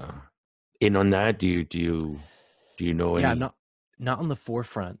in on that? Do you know Yeah, any? not on the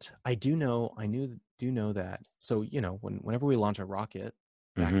forefront. Do know that. So whenever we launch a rocket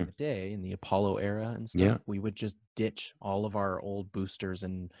back in Hmm. the day in the Apollo era and Yeah. stuff, we would just ditch all of our old boosters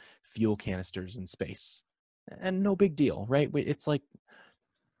and fuel canisters in space, and no big deal, right? It's like,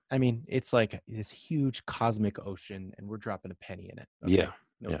 I mean, it's like this huge cosmic ocean, and we're dropping a penny in it. Yeah. Okay,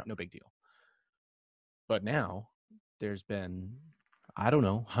 no, Yeah. no big deal. But now there's been, I don't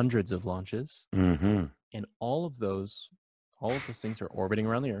know, hundreds of launches, Hmm. and all of those things are orbiting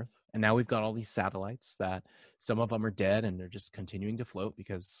around the Earth. And now we've got all these satellites that some of them are dead and they're just continuing to float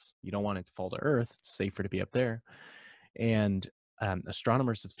because you don't want it to fall to Earth. It's safer to be up there. And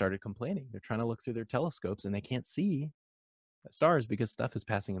astronomers have started complaining. They're trying to look through their telescopes and they can't see stars because stuff is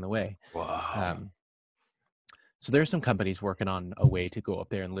passing in the way. Wow. Um, So there are some companies working on a way to go up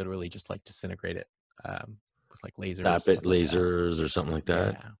there and literally just like disintegrate it, with like lasers, Tap it stuff like that. lasers or something like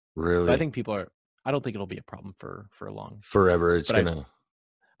that. Yeah. So I Really? think I don't think it'll be a problem for long. Forever. It's But I gonna.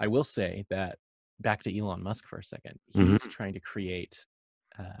 I will say that, back to Elon Musk for a second. He's Hmm. trying to create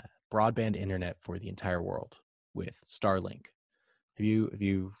uh, broadband internet for the entire world with Starlink. Are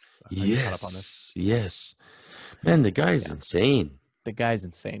you caught up on this? Yes. Yes. Man, the guy's Yeah. insane. The guy's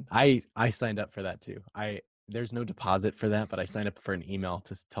insane. I signed up for that too. There's no deposit for that, but I signed up for an email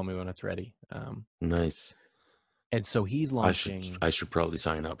to tell me when it's ready. Nice. And so he's launching, I should probably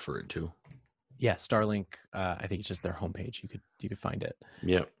sign up for it too. yeah, Starlink. I think it's just their homepage. You could find it,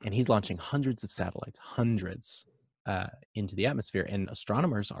 Yeah. and he's launching hundreds of satellites, hundreds, into the atmosphere. And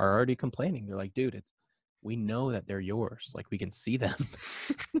astronomers are already complaining. They're like, dude, we know that they're yours. Like we can see them.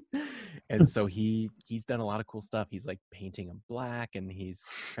 And so he's done a lot of cool stuff. He's like painting them black, and he's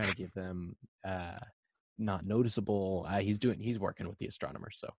trying to give them not noticeable. He's working with the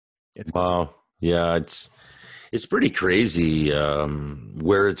astronomers, so it's cool. Wow. Yeah, it's pretty crazy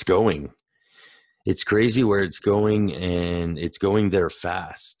where it's going. It's crazy where it's going, and it's going there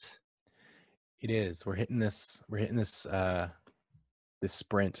fast. It is. We're hitting this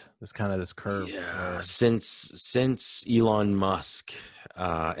sprint, this curve Yeah, where, since Elon Musk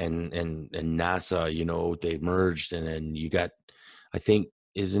and NASA, they merged, and then you got, I think,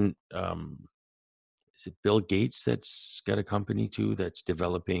 is it Bill Gates that's got a company too that's oh,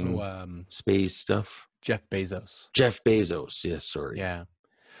 developing space stuff? Jeff Bezos. Jeff Bezos. Yes, sorry. Yeah.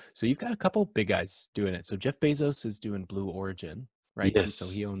 So you've got a couple big guys doing it. So Jeff Bezos is doing Blue Origin, right? He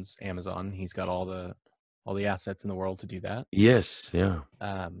Yes. owns Amazon. He's got all the assets in the world to do that. Yes. Yeah.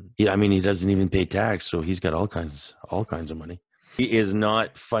 Um, Yeah. I mean, he doesn't even pay tax, so he's got all kinds of money. He is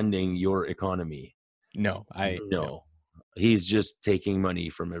not funding your economy. no, I no. No, he's just taking money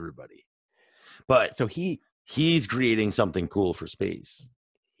from everybody. But So he he's creating something cool for space.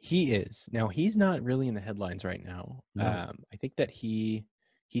 He is. Now he's not really in the headlines right now. No. I think that he's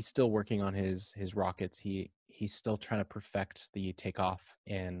still working on his rockets. He's still trying to perfect the takeoff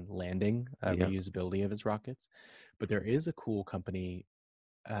and landing Yeah. reusability of his rockets. But there is a cool company,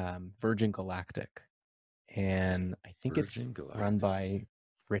 Virgin Galactic, and I think it's Virgin run Galactic. by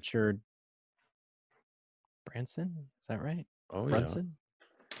Richard Branson. Is that right? Oh yeah. Brunson?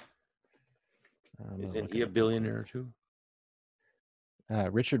 I'm gonna Isn't look he it a up real quick. billionaire too?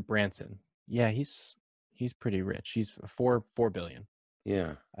 Richard Branson. Yeah, he's pretty rich. He's 4 billion.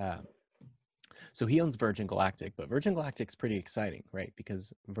 Yeah. Uh, so he owns Virgin Galactic, but Virgin Galactic's pretty exciting, right?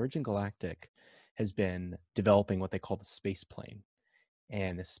 Because Virgin Galactic has been developing what they call the space plane.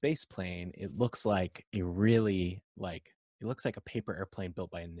 And the space plane, it looks like a really it looks like a paper airplane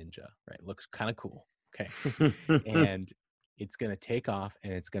built by a ninja, right? It looks kind of cool. Okay. And it's going to take off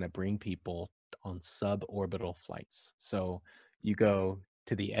and it's going to bring people on suborbital flights. So you go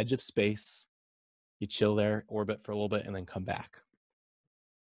to the edge of space, you chill there, orbit for a little bit, and then come back.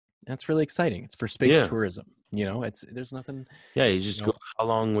 That's really exciting. It's for space Yeah. tourism. You know, there's nothing, Yeah. You you just go. know, How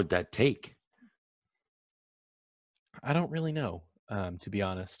long would that take? I don't really know. To be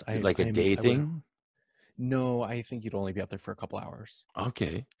honest, Is it like a day I would thing? no, I think you'd only be up there for a couple hours.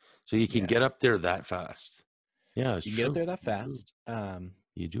 Okay. So you can Yeah, get up there that fast. Yeah, it's you can get up true. there that You do. fast.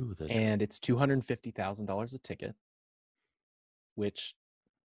 You do. That's true. And it's $250,000 a ticket, which,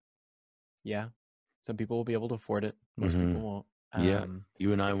 yeah, some people will be able to afford it. Most Hmm. people won't. Yeah.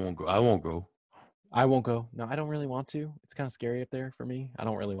 You and I won't go. I won't go. I won't go. No, I don't really want to. It's kind of scary up there for me. I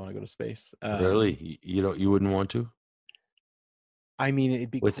don't really want to go to space. Really? You don't. You wouldn't want to I mean, it'd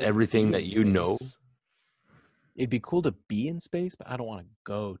be with cool to everything be that in you know. space. It'd be cool to be in space, but I don't want to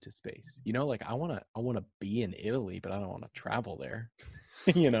go to space. You know, like I want to be in Italy, but I don't want to travel there.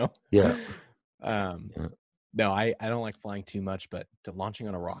 You know? Yeah. Um, Yeah. no, I don't like flying too much, but to launching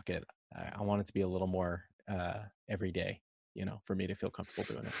on a rocket, I want it to be a little more every day, you know, for me to feel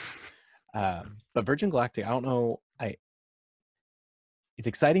comfortable doing it. But Virgin Galactic, I don't know. It's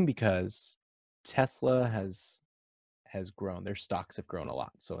exciting because Tesla has grown. Their stocks have grown a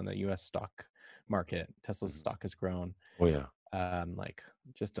lot. So in the U.S. stock market, Tesla's Mhm. stock has grown Oh yeah. like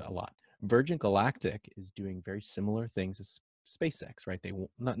just a lot. Virgin Galactic is doing very similar things as SpaceX, right?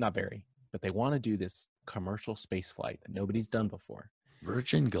 Not very, but they want to do this commercial space flight that nobody's done before.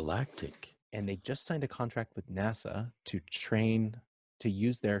 Virgin Galactic. And they just signed a contract with NASA to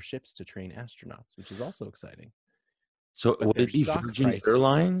use their ships to train astronauts, which is also exciting. So But would their it be stock Virgin price,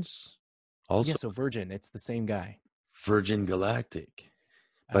 Airlines? yeah, Also so Virgin, it's the same guy. Virgin Galactic.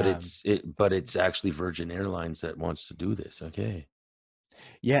 But Um, it's actually Virgin Airlines that wants to do this. Okay.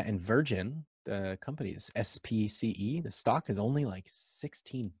 yeah, and Virgin, the company is SPCE. The stock is only like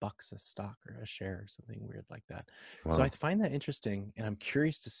 $16 a stock or a share or something weird like that. So I Wow. find that interesting, and I'm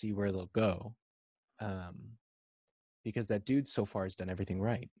curious to see where they'll go, um, because that dude so far has done everything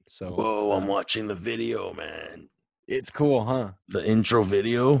right. So Whoa, I'm watching the video, man. it's cool, huh? The intro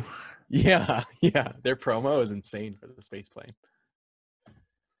video. Yeah, yeah. Their promo is insane for the space plane.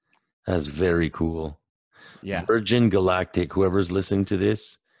 That's very cool. Yeah, Virgin Galactic. Whoever's listening to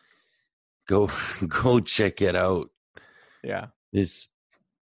this, go go check it out. yeah. It's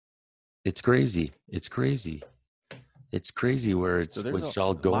it's crazy. It's crazy. It's crazy where So it's there's a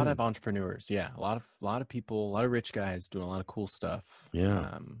all lot of going. entrepreneurs. Yeah, a lot of people, a lot of rich guys doing a lot of cool stuff.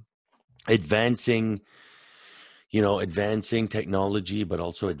 Yeah. Advancing, advancing technology, but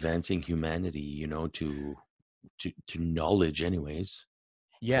also advancing humanity, to knowledge anyways,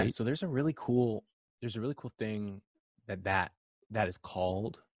 Yeah, right? so there's a really cool thing that is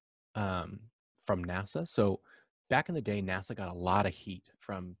called um, from NASA. So back in the day, NASA got a lot of heat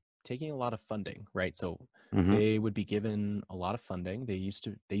from taking a lot of funding, right? So Hmm. they would be given a lot of funding. They used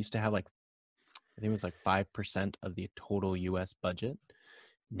to have like I think it was like 5% of the total US budget.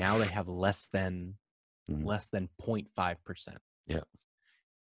 Now they have Hmm. less than 0.5%. Yeah,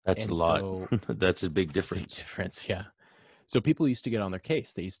 that's a And lot. so That's a big it's a big difference. difference, yeah. So people used to get on their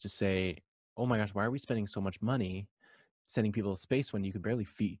case. They used to say, "Oh my gosh, why are we spending so much money sending people to space when you can barely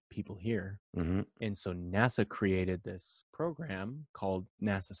feed people here?" Hmm. And so NASA created this program called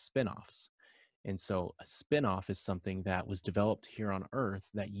NASA Spinoffs. And so a spinoff is something that was developed here on Earth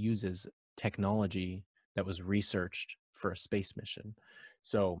that uses technology that was researched for a space mission.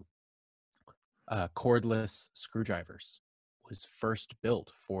 So cordless screwdrivers was first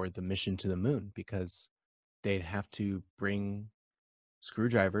built for the mission to the moon because they'd have to bring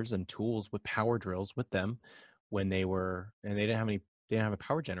screwdrivers and tools with power drills with them when and they didn't have a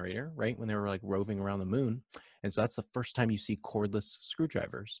power generator, right? When they were like roving around the moon. And so that's the first time you see cordless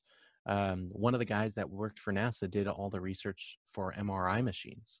screwdrivers. One of the guys that worked for NASA did all the research for MRI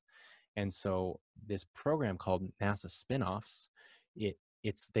machines. And so this program called NASA Spinoffs,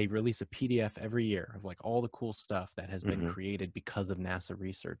 they release a PDF every year of like all the cool stuff that has been Hmm. created because of NASA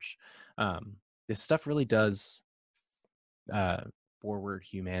research. Um, this stuff really does uh, forward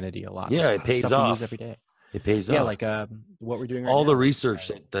humanity a lot. There's Yeah, a it lot of pays stuff we use every off. day. It pays Yeah, off. like what we're doing right All the now. Like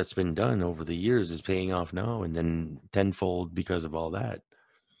research that's been done over the years is paying off now, and then tenfold because of all that.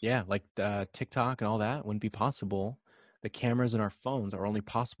 yeah, like TikTok and all that wouldn't be possible. The cameras in our phones are only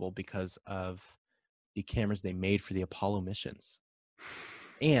possible because of the cameras they made for the Apollo missions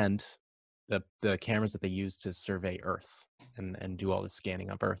and the cameras that they use to survey Earth and do all the scanning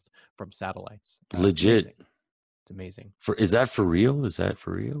of Earth from satellites. It's amazing. Legit. It's amazing. For is that for real? Is that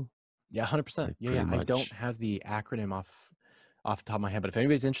for real? Yeah, 100%. Like Yeah, pretty yeah. I don't much. have the acronym off the top of my head, but if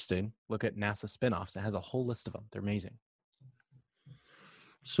anybody's interested, look at NASA spinoffs. It has a whole list of them. They're amazing.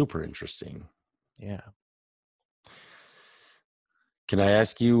 Super interesting. Yeah, Can I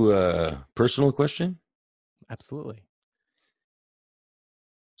ask you a personal question? absolutely.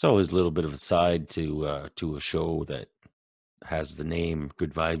 It's always a little bit of a side to a show that has the name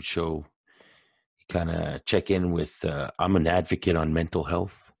Good Vibes Show. You kind of check in with. I'm an advocate on mental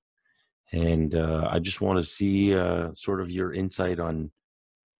health, and I just want to see sort of your insight on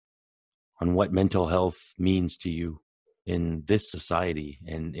what mental health means to you in this society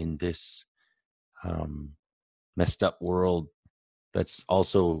and in this um, messed up world that's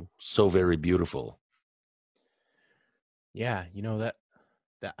also so very beautiful. Yeah,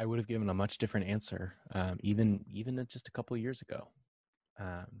 that I would have given a much different answer, even just a couple of years ago.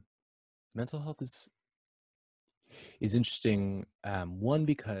 Um, Mental health is interesting. One,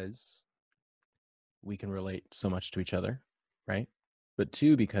 because we can relate so much to each other, right? But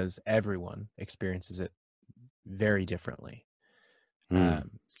two, because everyone experiences it very differently. Mm,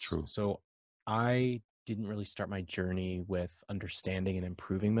 true. So I didn't really start my journey with understanding and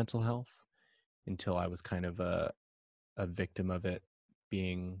improving mental health until I was kind of a victim of it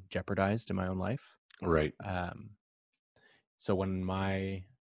being jeopardized in my own life. Right. Um, so when my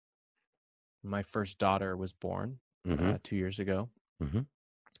first daughter was born Mm-hmm. 2 years ago, Mm-hmm.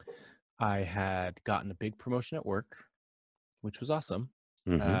 I had gotten a big promotion at work, which was awesome.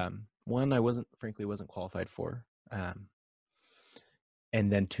 Mm-hmm. One I frankly wasn't qualified for.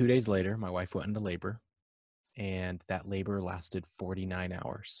 And then 2 days later, my wife went into labor, and that labor lasted 49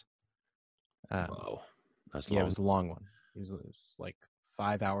 hours. Um, Wow. That's yeah, it long. was a long one. It was like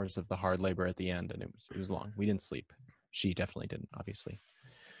 5 hours of the hard labor at the end, and it was long. We didn't sleep. She definitely didn't, obviously.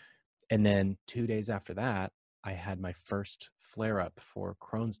 And then 2 days after that, I had my first flare up for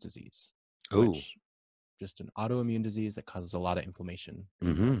Crohn's disease, Oh. which just an autoimmune disease that causes a lot of inflammation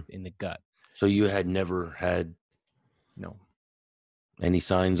Mm-hmm. in the gut. So you had never had No, any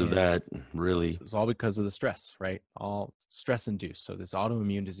signs of and that, so really? it was all because of the stress, right? All stress induced. So this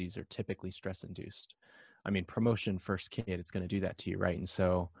autoimmune disease are typically stress induced. I mean, promotion first kid, it's going to do that to you, right? And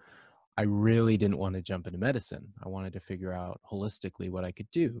so I really didn't want to jump into medicine. I wanted to figure out holistically what I could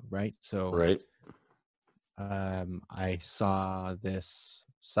do, right? So Right. I saw this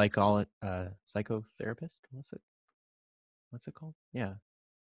psychotherapist. What's it called? Yeah,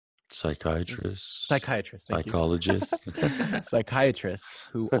 Psychiatrist, psychiatrist. Thank you. psychologist. Psychiatrist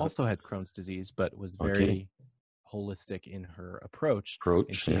who also had Crohn's disease, but was Okay. very holistic in her approach.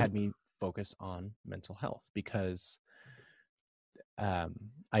 And Approach. she Yeah. had me focus on mental health because um,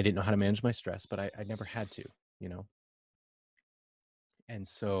 I didn't know how to manage my stress, but I never had to, you know? And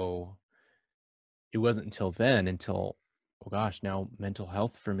so it wasn't until, oh gosh, now mental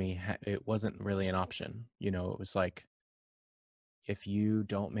health for me, it wasn't really an option. It was like, if you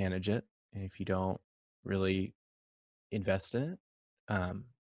don't manage it and if you don't really invest in it,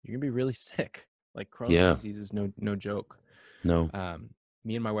 you're gonna be really sick. Like Crohn's Yeah. disease is no joke. No. Um,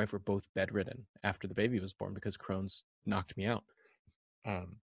 Me and my wife were both bedridden after the baby was born because Crohn's knocked me out.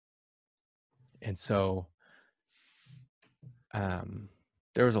 Um, and so um,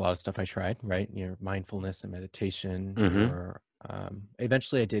 there was a lot of stuff I tried, right? Mindfulness and meditation. Mm-hmm.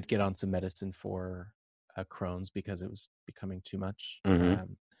 Eventually, I did get on some medicine for Crohn's because it was becoming too much,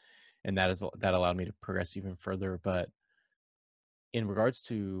 Mm-hmm. and that allowed me to progress even further. But in regards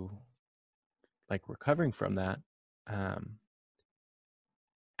to like recovering from that, um,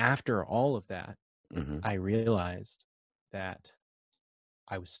 after all of that, Mm-hmm. I realized that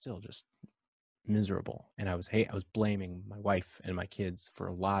I was still just miserable, and I was blaming my wife and my kids for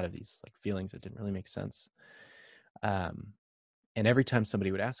a lot of these like feelings that didn't really make sense. Um, and every time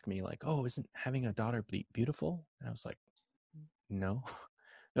somebody would ask me like, "Oh, isn't having a daughter beautiful?" And I was like, "No."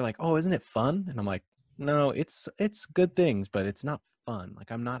 They're like, "Oh, isn't it fun?" And I'm like, No, it's good things, but it's not fun.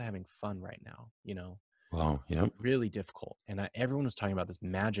 Like, I'm not having fun right now, you know? Wow. Yep. Really difficult. And everyone was talking about this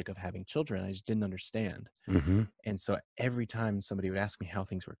magic of having children. I just didn't understand. Mm-hmm. And so every time somebody would ask me how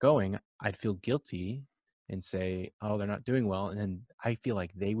things were going, I'd feel guilty and say, "Oh, they're not doing well." And then I feel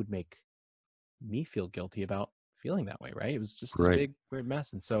like they would make me feel guilty about feeling that way, right? It was just this Right. big weird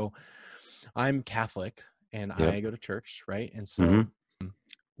mess. And so I'm Catholic and Yep. I go to church, right? And Mm-hmm. so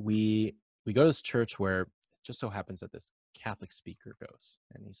we we go to this church where it just so happens that this Catholic speaker goes,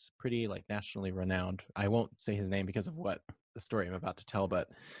 and he's pretty like nationally renowned. I won't say his name because of what the story I'm about to tell, but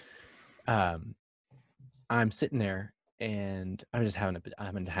um, I'm sitting there and I'm having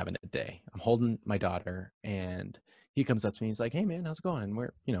a day. I'm holding my daughter, and he comes up to me. He's like, "Hey, man, how's it going?" And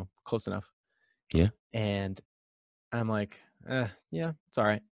we're close enough, Yeah. and I'm like, "Yeah, it's all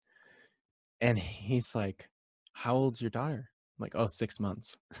right." And he's like, "How old's your daughter?" I'm like, "Oh, 6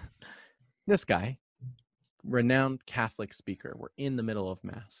 months." This guy, renowned Catholic speaker. We're in the middle of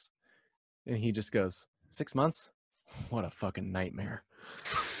mass. And he just goes, 6 months? What a fucking nightmare.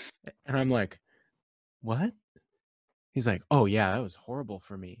 And I'm like, what? He's like, oh yeah, that was horrible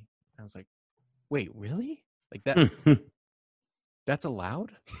for me. I was like, wait, really? Like that's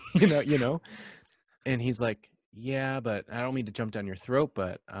allowed? you know? And he's like, yeah, but I don't mean to jump down your throat,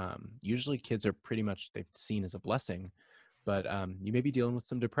 but usually kids are pretty much they've seen as a blessing. But you may be dealing with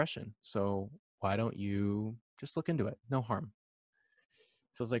some depression. So why don't you just look into it? No harm.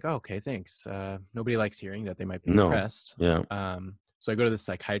 So I was like, oh, okay, thanks. Nobody likes hearing that they might be No. depressed. Yeah. So I go to the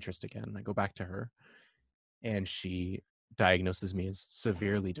psychiatrist again. I go back to her, and she diagnoses me as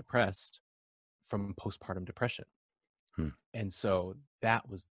severely depressed from postpartum depression. Hmm. And so that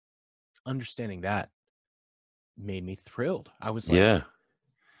was understanding that made me thrilled. I was like, Yeah.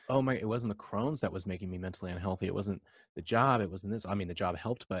 oh my, it wasn't the Crohn's that was making me mentally unhealthy. It wasn't the job. It wasn't this. I mean, the job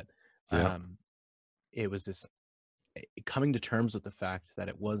helped, but Yeah. um, it was this coming to terms with the fact that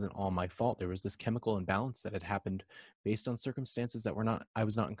it wasn't all my fault. There was this chemical imbalance that had happened based on circumstances that I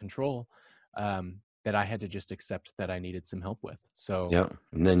was not in control, that I had to just accept that I needed some help with. So, Yeah.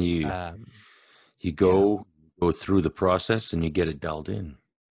 And then you um, you yeah, go through the process and you get it dialed in.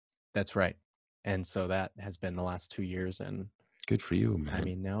 that's right. And so that has been the last 2 years. And Good for you, I man.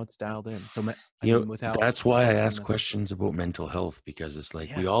 mean, now it's dialed in. So I You know, mean, that's why I without some ask mental, questions about mental health because it's like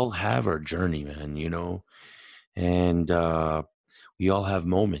we yeah, all have our journey, man, you know, and we all have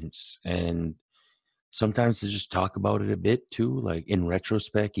moments. And sometimes to just talk about it a bit too, like in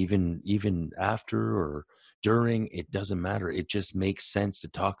retrospect, even after or during, it doesn't matter. It just makes sense to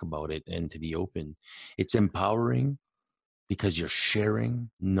talk about it and to be open. It's empowering because you're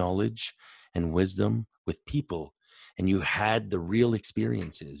sharing knowledge and wisdom with people and you had the real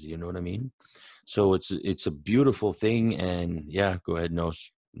experiences, you know what I mean? So it's a beautiful thing. And yeah, go ahead.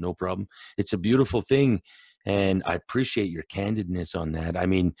 No problem. It's a beautiful thing. And I appreciate your candidness on that. I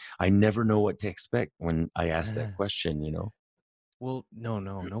mean, I never know what to expect when I ask that question, you know? well,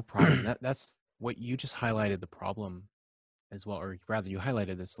 no problem. That's what you just highlighted the problem as well, or rather, you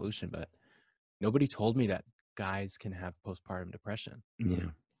highlighted the solution, but nobody told me that guys can have postpartum depression. Yeah.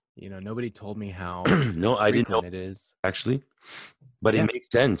 Nobody told me how No, I didn't know frequent it is. actually, but it Yeah, makes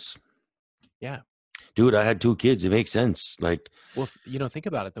sense. yeah. Dude, I had two kids. It makes sense. Like, Well, think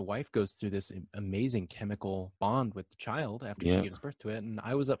about it. The wife goes through this amazing chemical bond with the child after she yeah. gives birth to it, and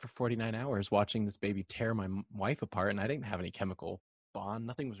I was up for 49 hours watching this baby tear my wife apart, and I didn't have any chemical bond.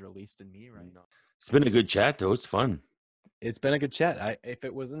 Nothing was released in me, right? No. It's been a good chat though. It's fun. It's been a good chat. If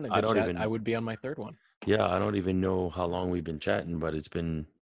it wasn't a I good don't chat, I even would be on my third one. yeah, I don't even know how long we've been chatting, but it's been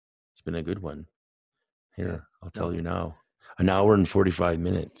a good one. Yeah. Here, I'll tell No, you now. An hour and 45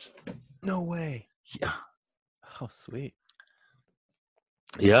 minutes. no way. Yeah. Oh, sweet.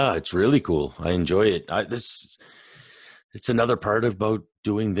 Yeah, it's really cool. I enjoy it. It's another part about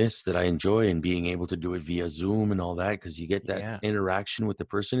doing this that I enjoy and being able to do it via Zoom and all that because you get that Yeah. interaction with the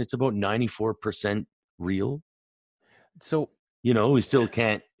person. It's about 94% real. So, You know, we still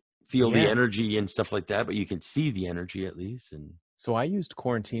can't feel the yeah. energy and stuff like that, but you can see the energy at least. And So I used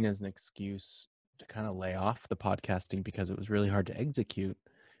quarantine as an excuse to kind of lay off the podcasting because it was really hard to execute.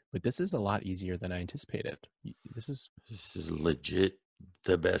 But this is a lot easier than I anticipated. This is this is legit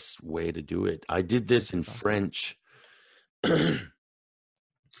the best way to do it. I did this this in is awesome. French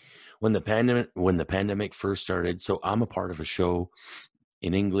when the pandemic first started. So I'm a part of a show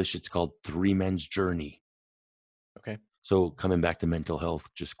in English. It's called Three Men's Journey. Okay. So coming back to mental health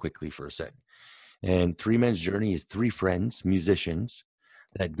just quickly for a sec. And Three Men's Journey is three friends, musicians,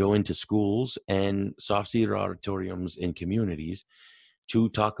 that go into schools and soft theater auditoriums in communities to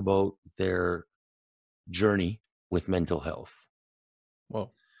talk about their journey with mental health.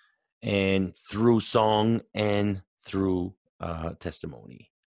 Whoa. and through song and through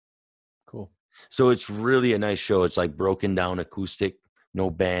testimony. Cool. So it's really a nice show. It's like broken down acoustic, no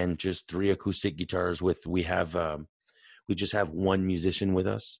band, just 3 acoustic guitars with we just have one musician with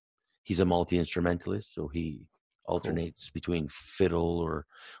us. He's a multi-instrumentalist, so he Cool. alternates between fiddle or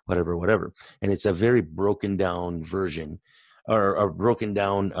whatever. And it's a very broken down version or a broken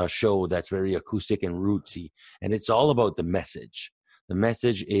down show that's very acoustic and rootsy. And it's all about the message. The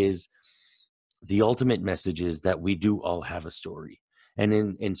message is the ultimate message is that we do all have a story. And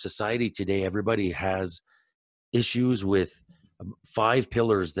in society today, everybody has issues with 5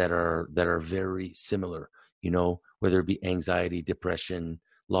 pillars that are very similar, whether it be anxiety, depression,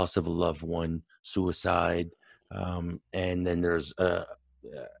 loss of a loved one, suicide, and then there's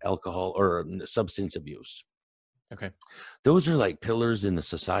alcohol or substance abuse. Okay. Those are like pillars in the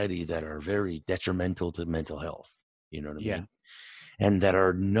society that are very detrimental to mental health, you know what I Yeah. mean, and that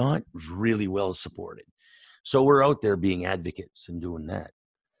are not really well supported. So we're out there being advocates and doing that.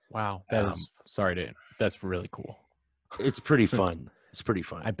 Wow. um, That's really cool. it's pretty fun. It's pretty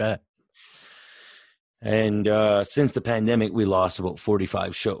fun. I bet. And since the pandemic, we lost about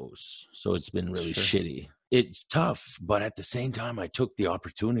 45 shows. So it's been really Sure. shitty. It's tough. But at the same time, I took the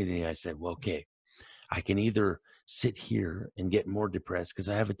opportunity. I said, well, okay, I can either sit here and get more depressed because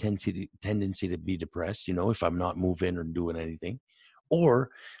I have a tendency to be depressed, if I'm not moving or doing anything,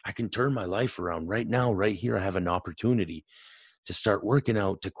 or I can turn my life around right now, right here. I have an opportunity to start working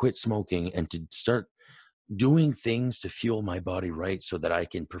out, to quit smoking, and to start doing things to fuel my body right so that I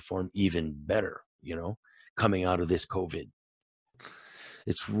can perform even better, coming out of this COVID.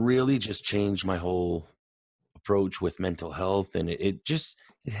 It's really just changed my whole approach with mental health. And it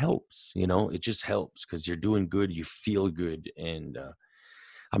helps, it just helps because you're doing good, you feel good. And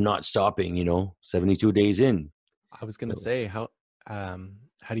I'm not stopping, 72 days in. I was gonna So say how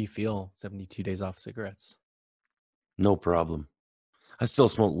do you feel 72 days off cigarettes? no problem. I still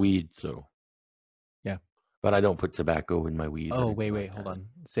smoke weed, so, Yeah. but I don't put tobacco in my weed or Oh, anything wait, like hold that. on.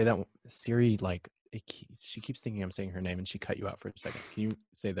 Say that Siri, like she keeps thinking I'm saying her name and she cut you out for a second. Can you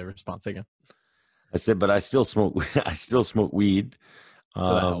say the response again? I said, but I still smoke, I still smoke weed. So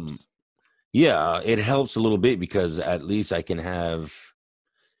that Um, helps. Yeah, it helps a little bit because at least I can have,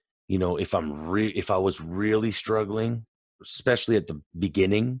 if I was really struggling, especially at the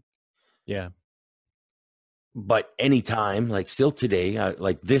beginning, Yeah. but anytime, like still today,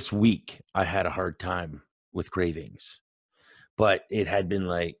 like this week, I had a hard time with cravings, but it had been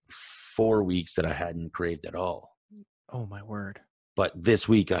like 4 weeks that I hadn't craved at all. Oh my word. But this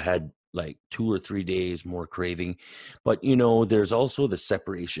week I had like 2 or 3 days more craving. But there's also the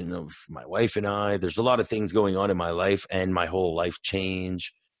separation of my wife and I. There's a lot of things going on in my life and my whole life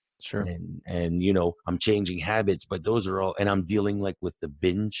change. Sure. And I'm changing habits, but those are all, and I'm dealing like with the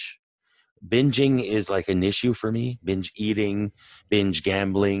binging is like an issue for me. Binge eating, binge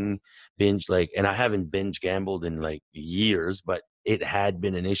gambling, binge like, and I haven't binge gambled in like years, but it had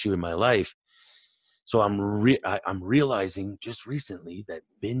been an issue in my life. So I'm realizing just recently that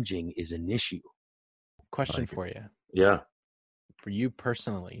binging is an issue. Question Like, for you. yeah, For you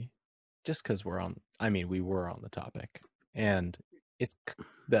personally, just because we were on the topic, and it's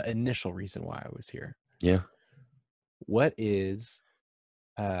the initial reason why I was here. yeah. What is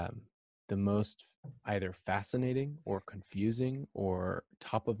the most either fascinating or confusing or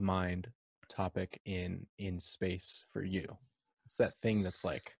top of mind topic in space for you? It's that thing that's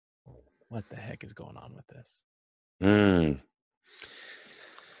like, what the heck is going on with this? Mm.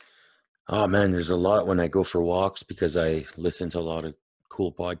 Oh man, there's a lot when I go for walks because I listen to a lot of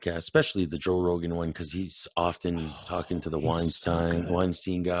cool podcasts, especially the Joe Rogan one, because he's often talking to the He's so good.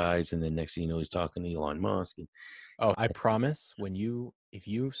 Weinstein guys, and then next thing you know, he's talking to Elon Musk. And Oh, I promise if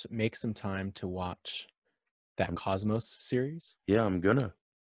you make some time to watch that I'm, Cosmos series. yeah, I'm gonna.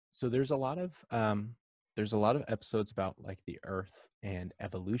 So there's a lot of episodes about like the Earth and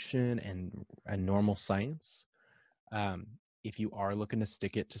evolution and normal science. Um, if you are looking to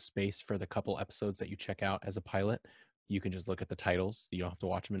stick it to space for the couple episodes that you check out as a pilot, you can just look at the titles. You don't have to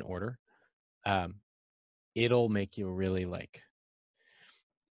watch them in order. Um, it'll make you really like.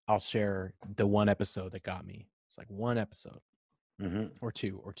 I'll share the one episode that got me. It's like one episode Mm-hmm.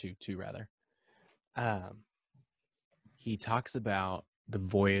 two rather. Um, he talks about the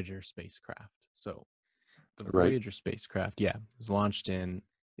Voyager spacecraft. So the Right. Voyager spacecraft, yeah, was launched in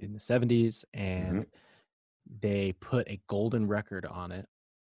the 70s, Mm-hmm. and they put a golden record on it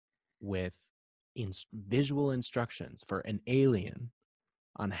with visual instructions for an alien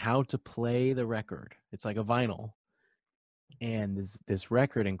on how to play the record. It's like a vinyl, and this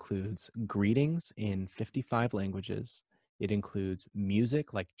record includes greetings in 55 languages. It includes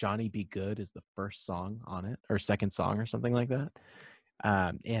music, like Johnny Be Good is the first song on it, or second song, or something like that.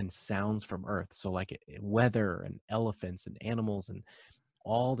 And sounds from Earth. So like weather and elephants and animals and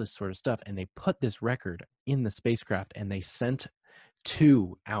all this sort of stuff. And they put this record in the spacecraft, and they sent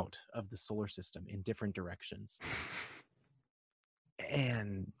 2 out of the solar system in different directions.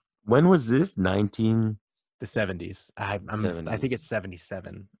 And When was this? 1970s. the 70s. I think it's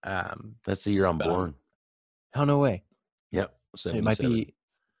 77. That's the year I'm But born. oh, no way. Yep, It might 77. be,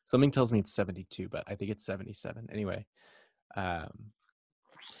 something tells me it's 72, but I think it's 77. Anyway,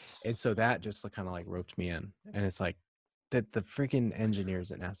 and so that just kind of like roped me in. And it's like that the freaking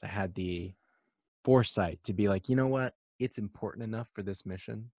engineers at NASA had the foresight to be like, you know what? It's important enough for this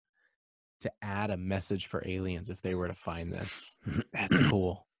mission to add a message for aliens if they were to find this. That's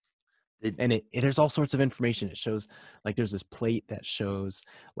cool. And there's all sorts of information. It shows, like, there's this plate that shows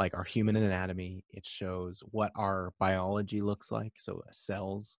like our human anatomy. It shows what our biology looks like, so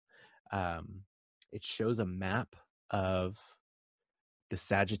cells. It shows a map of the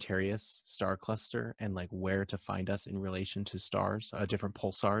Sagittarius star cluster and like where to find us in relation to stars, different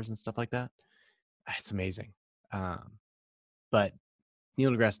pulsars and stuff like that. It's amazing. But Neil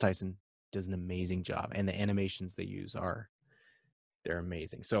deGrasse Tyson does an amazing job, and the animations they use they're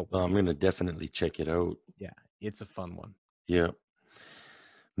amazing. So well, I'm gonna definitely check it out. yeah, it's a fun one. Yeah,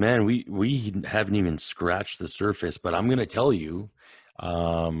 man, we haven't even scratched the surface, but I'm gonna tell you.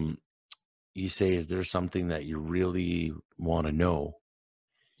 You say, is there something that you really want to know?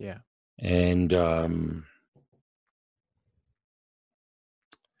 Yeah. And I'm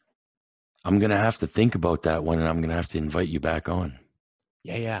gonna have to think about that one, and I'm gonna have to invite you back on.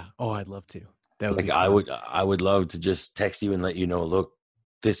 Yeah. Oh, I'd love to. That would Like be fun. I would love to just text you and let you know, look,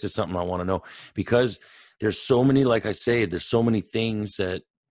 this is something I want to know, because there's so many, like I say, there's so many things that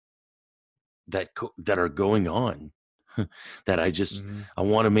are going on that I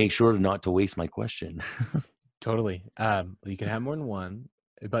want to make sure not to waste my question. Totally. You can have more than one,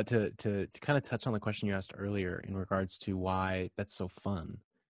 but to kind of touch on the question you asked earlier in regards to why that's so fun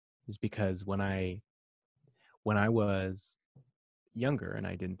is because when I was younger and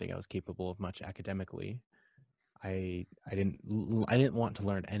I didn't think I was capable of much academically, I didn't want to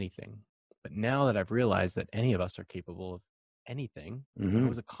learn anything. But now that I've realized that any of us are capable of anything, I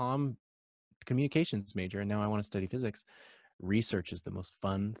was a communications major, and now I want to study physics. Research is the most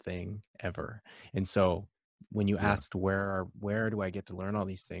fun thing ever. And so when you asked where do I get to learn all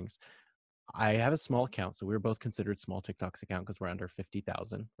these things, I have a small account. So we were both considered small TikTok's account because we're under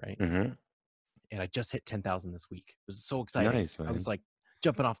 50,000, right? Mm-hmm. And I just hit 10,000 this week. It was so exciting. Nice, man. I was like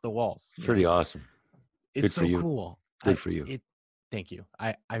jumping off the walls. Pretty awesome. It's Good so for you. cool. Good for you. Thank you.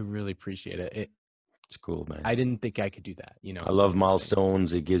 I really appreciate it. It's cool, man. I didn't think I could do that. I love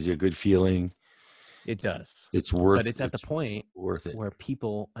milestones. It gives you a good feeling. It does. It's worth. But it's at the point worth it where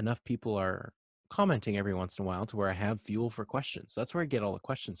enough people are commenting every once in a while to where I have fuel for questions. So that's where I get all the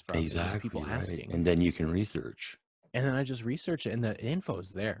questions from. Exactly. It's just people asking. And then you can research. And then I just research it, and the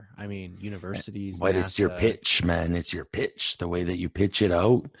info's there. I mean, universities, but NASA. It's your pitch, man. It's your pitch. The way that you pitch it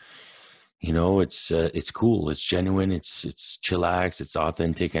out. You know, it's cool. It's genuine. It's chillax. It's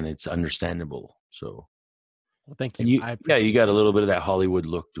authentic, and it's understandable. So, well, thank you. You got a little bit of that Hollywood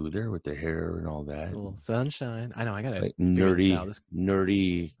look, do there, with the hair and all that. A little sunshine. I know. I gotta like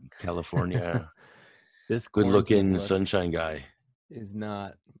nerdy California. This good-looking sunshine guy is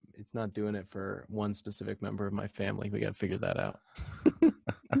not. It's not doing it for one specific member of my family. We got to figure that out.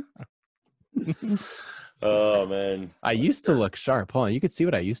 Oh, man. I used to look sharp. Hold on. You could see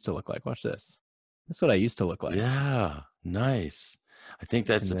what I used to look like. Watch this. That's what I used to look like. Yeah. Nice. I think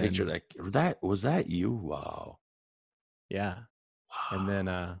that's the picture. Was that you? Wow. Yeah. Wow. And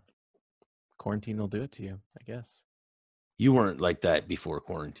then quarantine will do it to you, I guess. You weren't like that before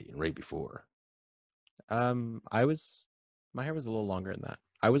quarantine, right before. My hair was a little longer than that.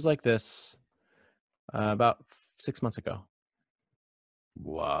 I was like this about 6 months ago.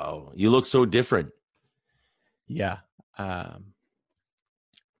 Wow. You look so different. Yeah.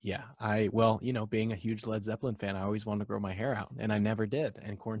 Yeah. Being a huge Led Zeppelin fan, I always wanted to grow my hair out, and I never did.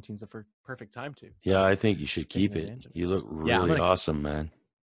 And quarantine's the perfect time to. So yeah, I think you should keep it. You look really awesome, man.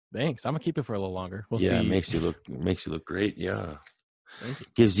 Thanks. I'm gonna keep it for a little longer. We'll see. Yeah, it makes you look great. Yeah. Thank you.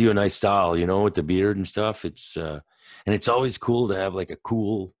 Gives you a nice style, with the beard and stuff. It's and it's always cool to have like a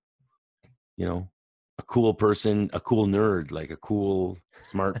cool person, a cool nerd, like a cool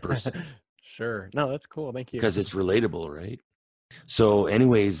smart person. Sure. No, that's cool. Thank you. Because it's relatable, right? So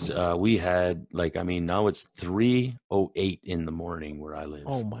anyways, we had now it's 3:08 in the morning where I live.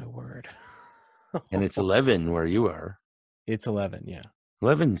 Oh my word. And it's 11 where you are. It's 11, yeah.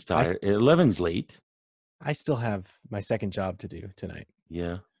 11's tired. 11's late. I still have my second job to do tonight.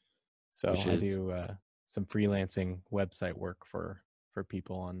 Yeah, So which I is, do some freelancing website work for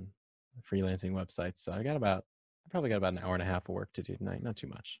people on freelancing websites. So I probably got about an hour and a half of work to do tonight. Not too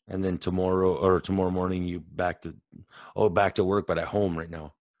much. and then tomorrow morning you back to work, but at home right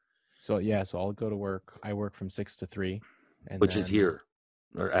now, So yeah, so I'll go to work. I work from 6 to 3, and which is then here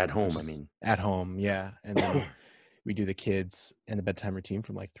or at which home. I is mean, at home. Yeah, and then we do the kids and the bedtime routine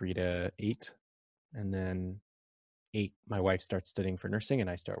from like 3 to 8, and then 8, my wife starts studying for nursing, and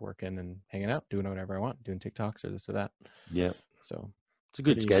I start working and hanging out, doing whatever I want, doing TikToks or this or that. yeah, So it's a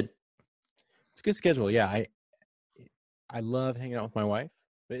good pretty, sked. it's a good schedule. Yeah, I love hanging out with my wife,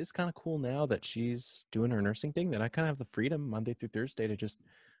 but it's kind of cool now that she's doing her nursing thing that I kind of have the freedom Monday through Thursday to just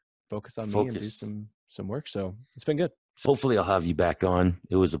focus on me and do Focus. some work. So it's been good. So hopefully I'll have you back on.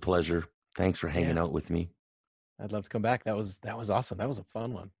 It was a pleasure. Thanks for hanging Yeah, out with me. I'd love to come back. That was awesome. That was a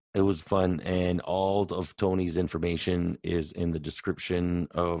fun one. It was fun, and all of Tony's information is in the description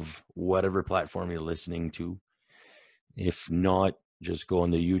of whatever platform you're listening to. If not, just go on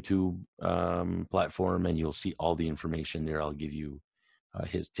the YouTube platform and you'll see all the information there. I'll give you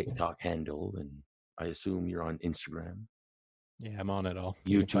his TikTok handle, and I assume you're on Instagram, Yeah, I'm on it all.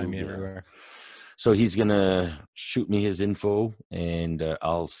 You can find YouTube, me yeah. everywhere. So he's gonna shoot me his info, and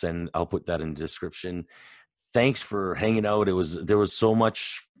I'll put that in the description. Thanks for hanging out. There was so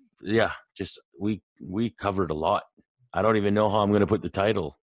much, yeah. Just we covered a lot. I don't even know how I'm gonna put the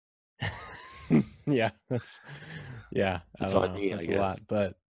title. Yeah, I It's don't on know. me, I That's a guess. lot,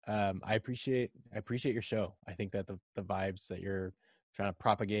 but I appreciate your show. I think that the vibes that you're trying to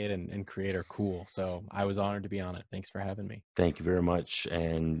propagate and create are cool. So I was honored to be on it. Thanks for having me. Thank you very much,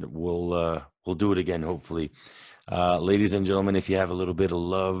 and we'll do it again, hopefully. Ladies and gentlemen, if you have a little bit of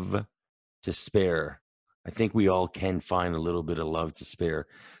love to spare, I think we all can find a little bit of love to spare.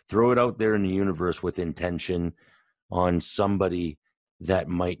 Throw it out there in the universe with intention on somebody that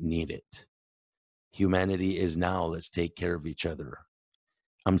might need it. Humanity is now. Let's take care of each other.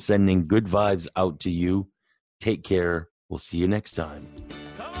 I'm sending good vibes out to you. Take care. We'll see you next time.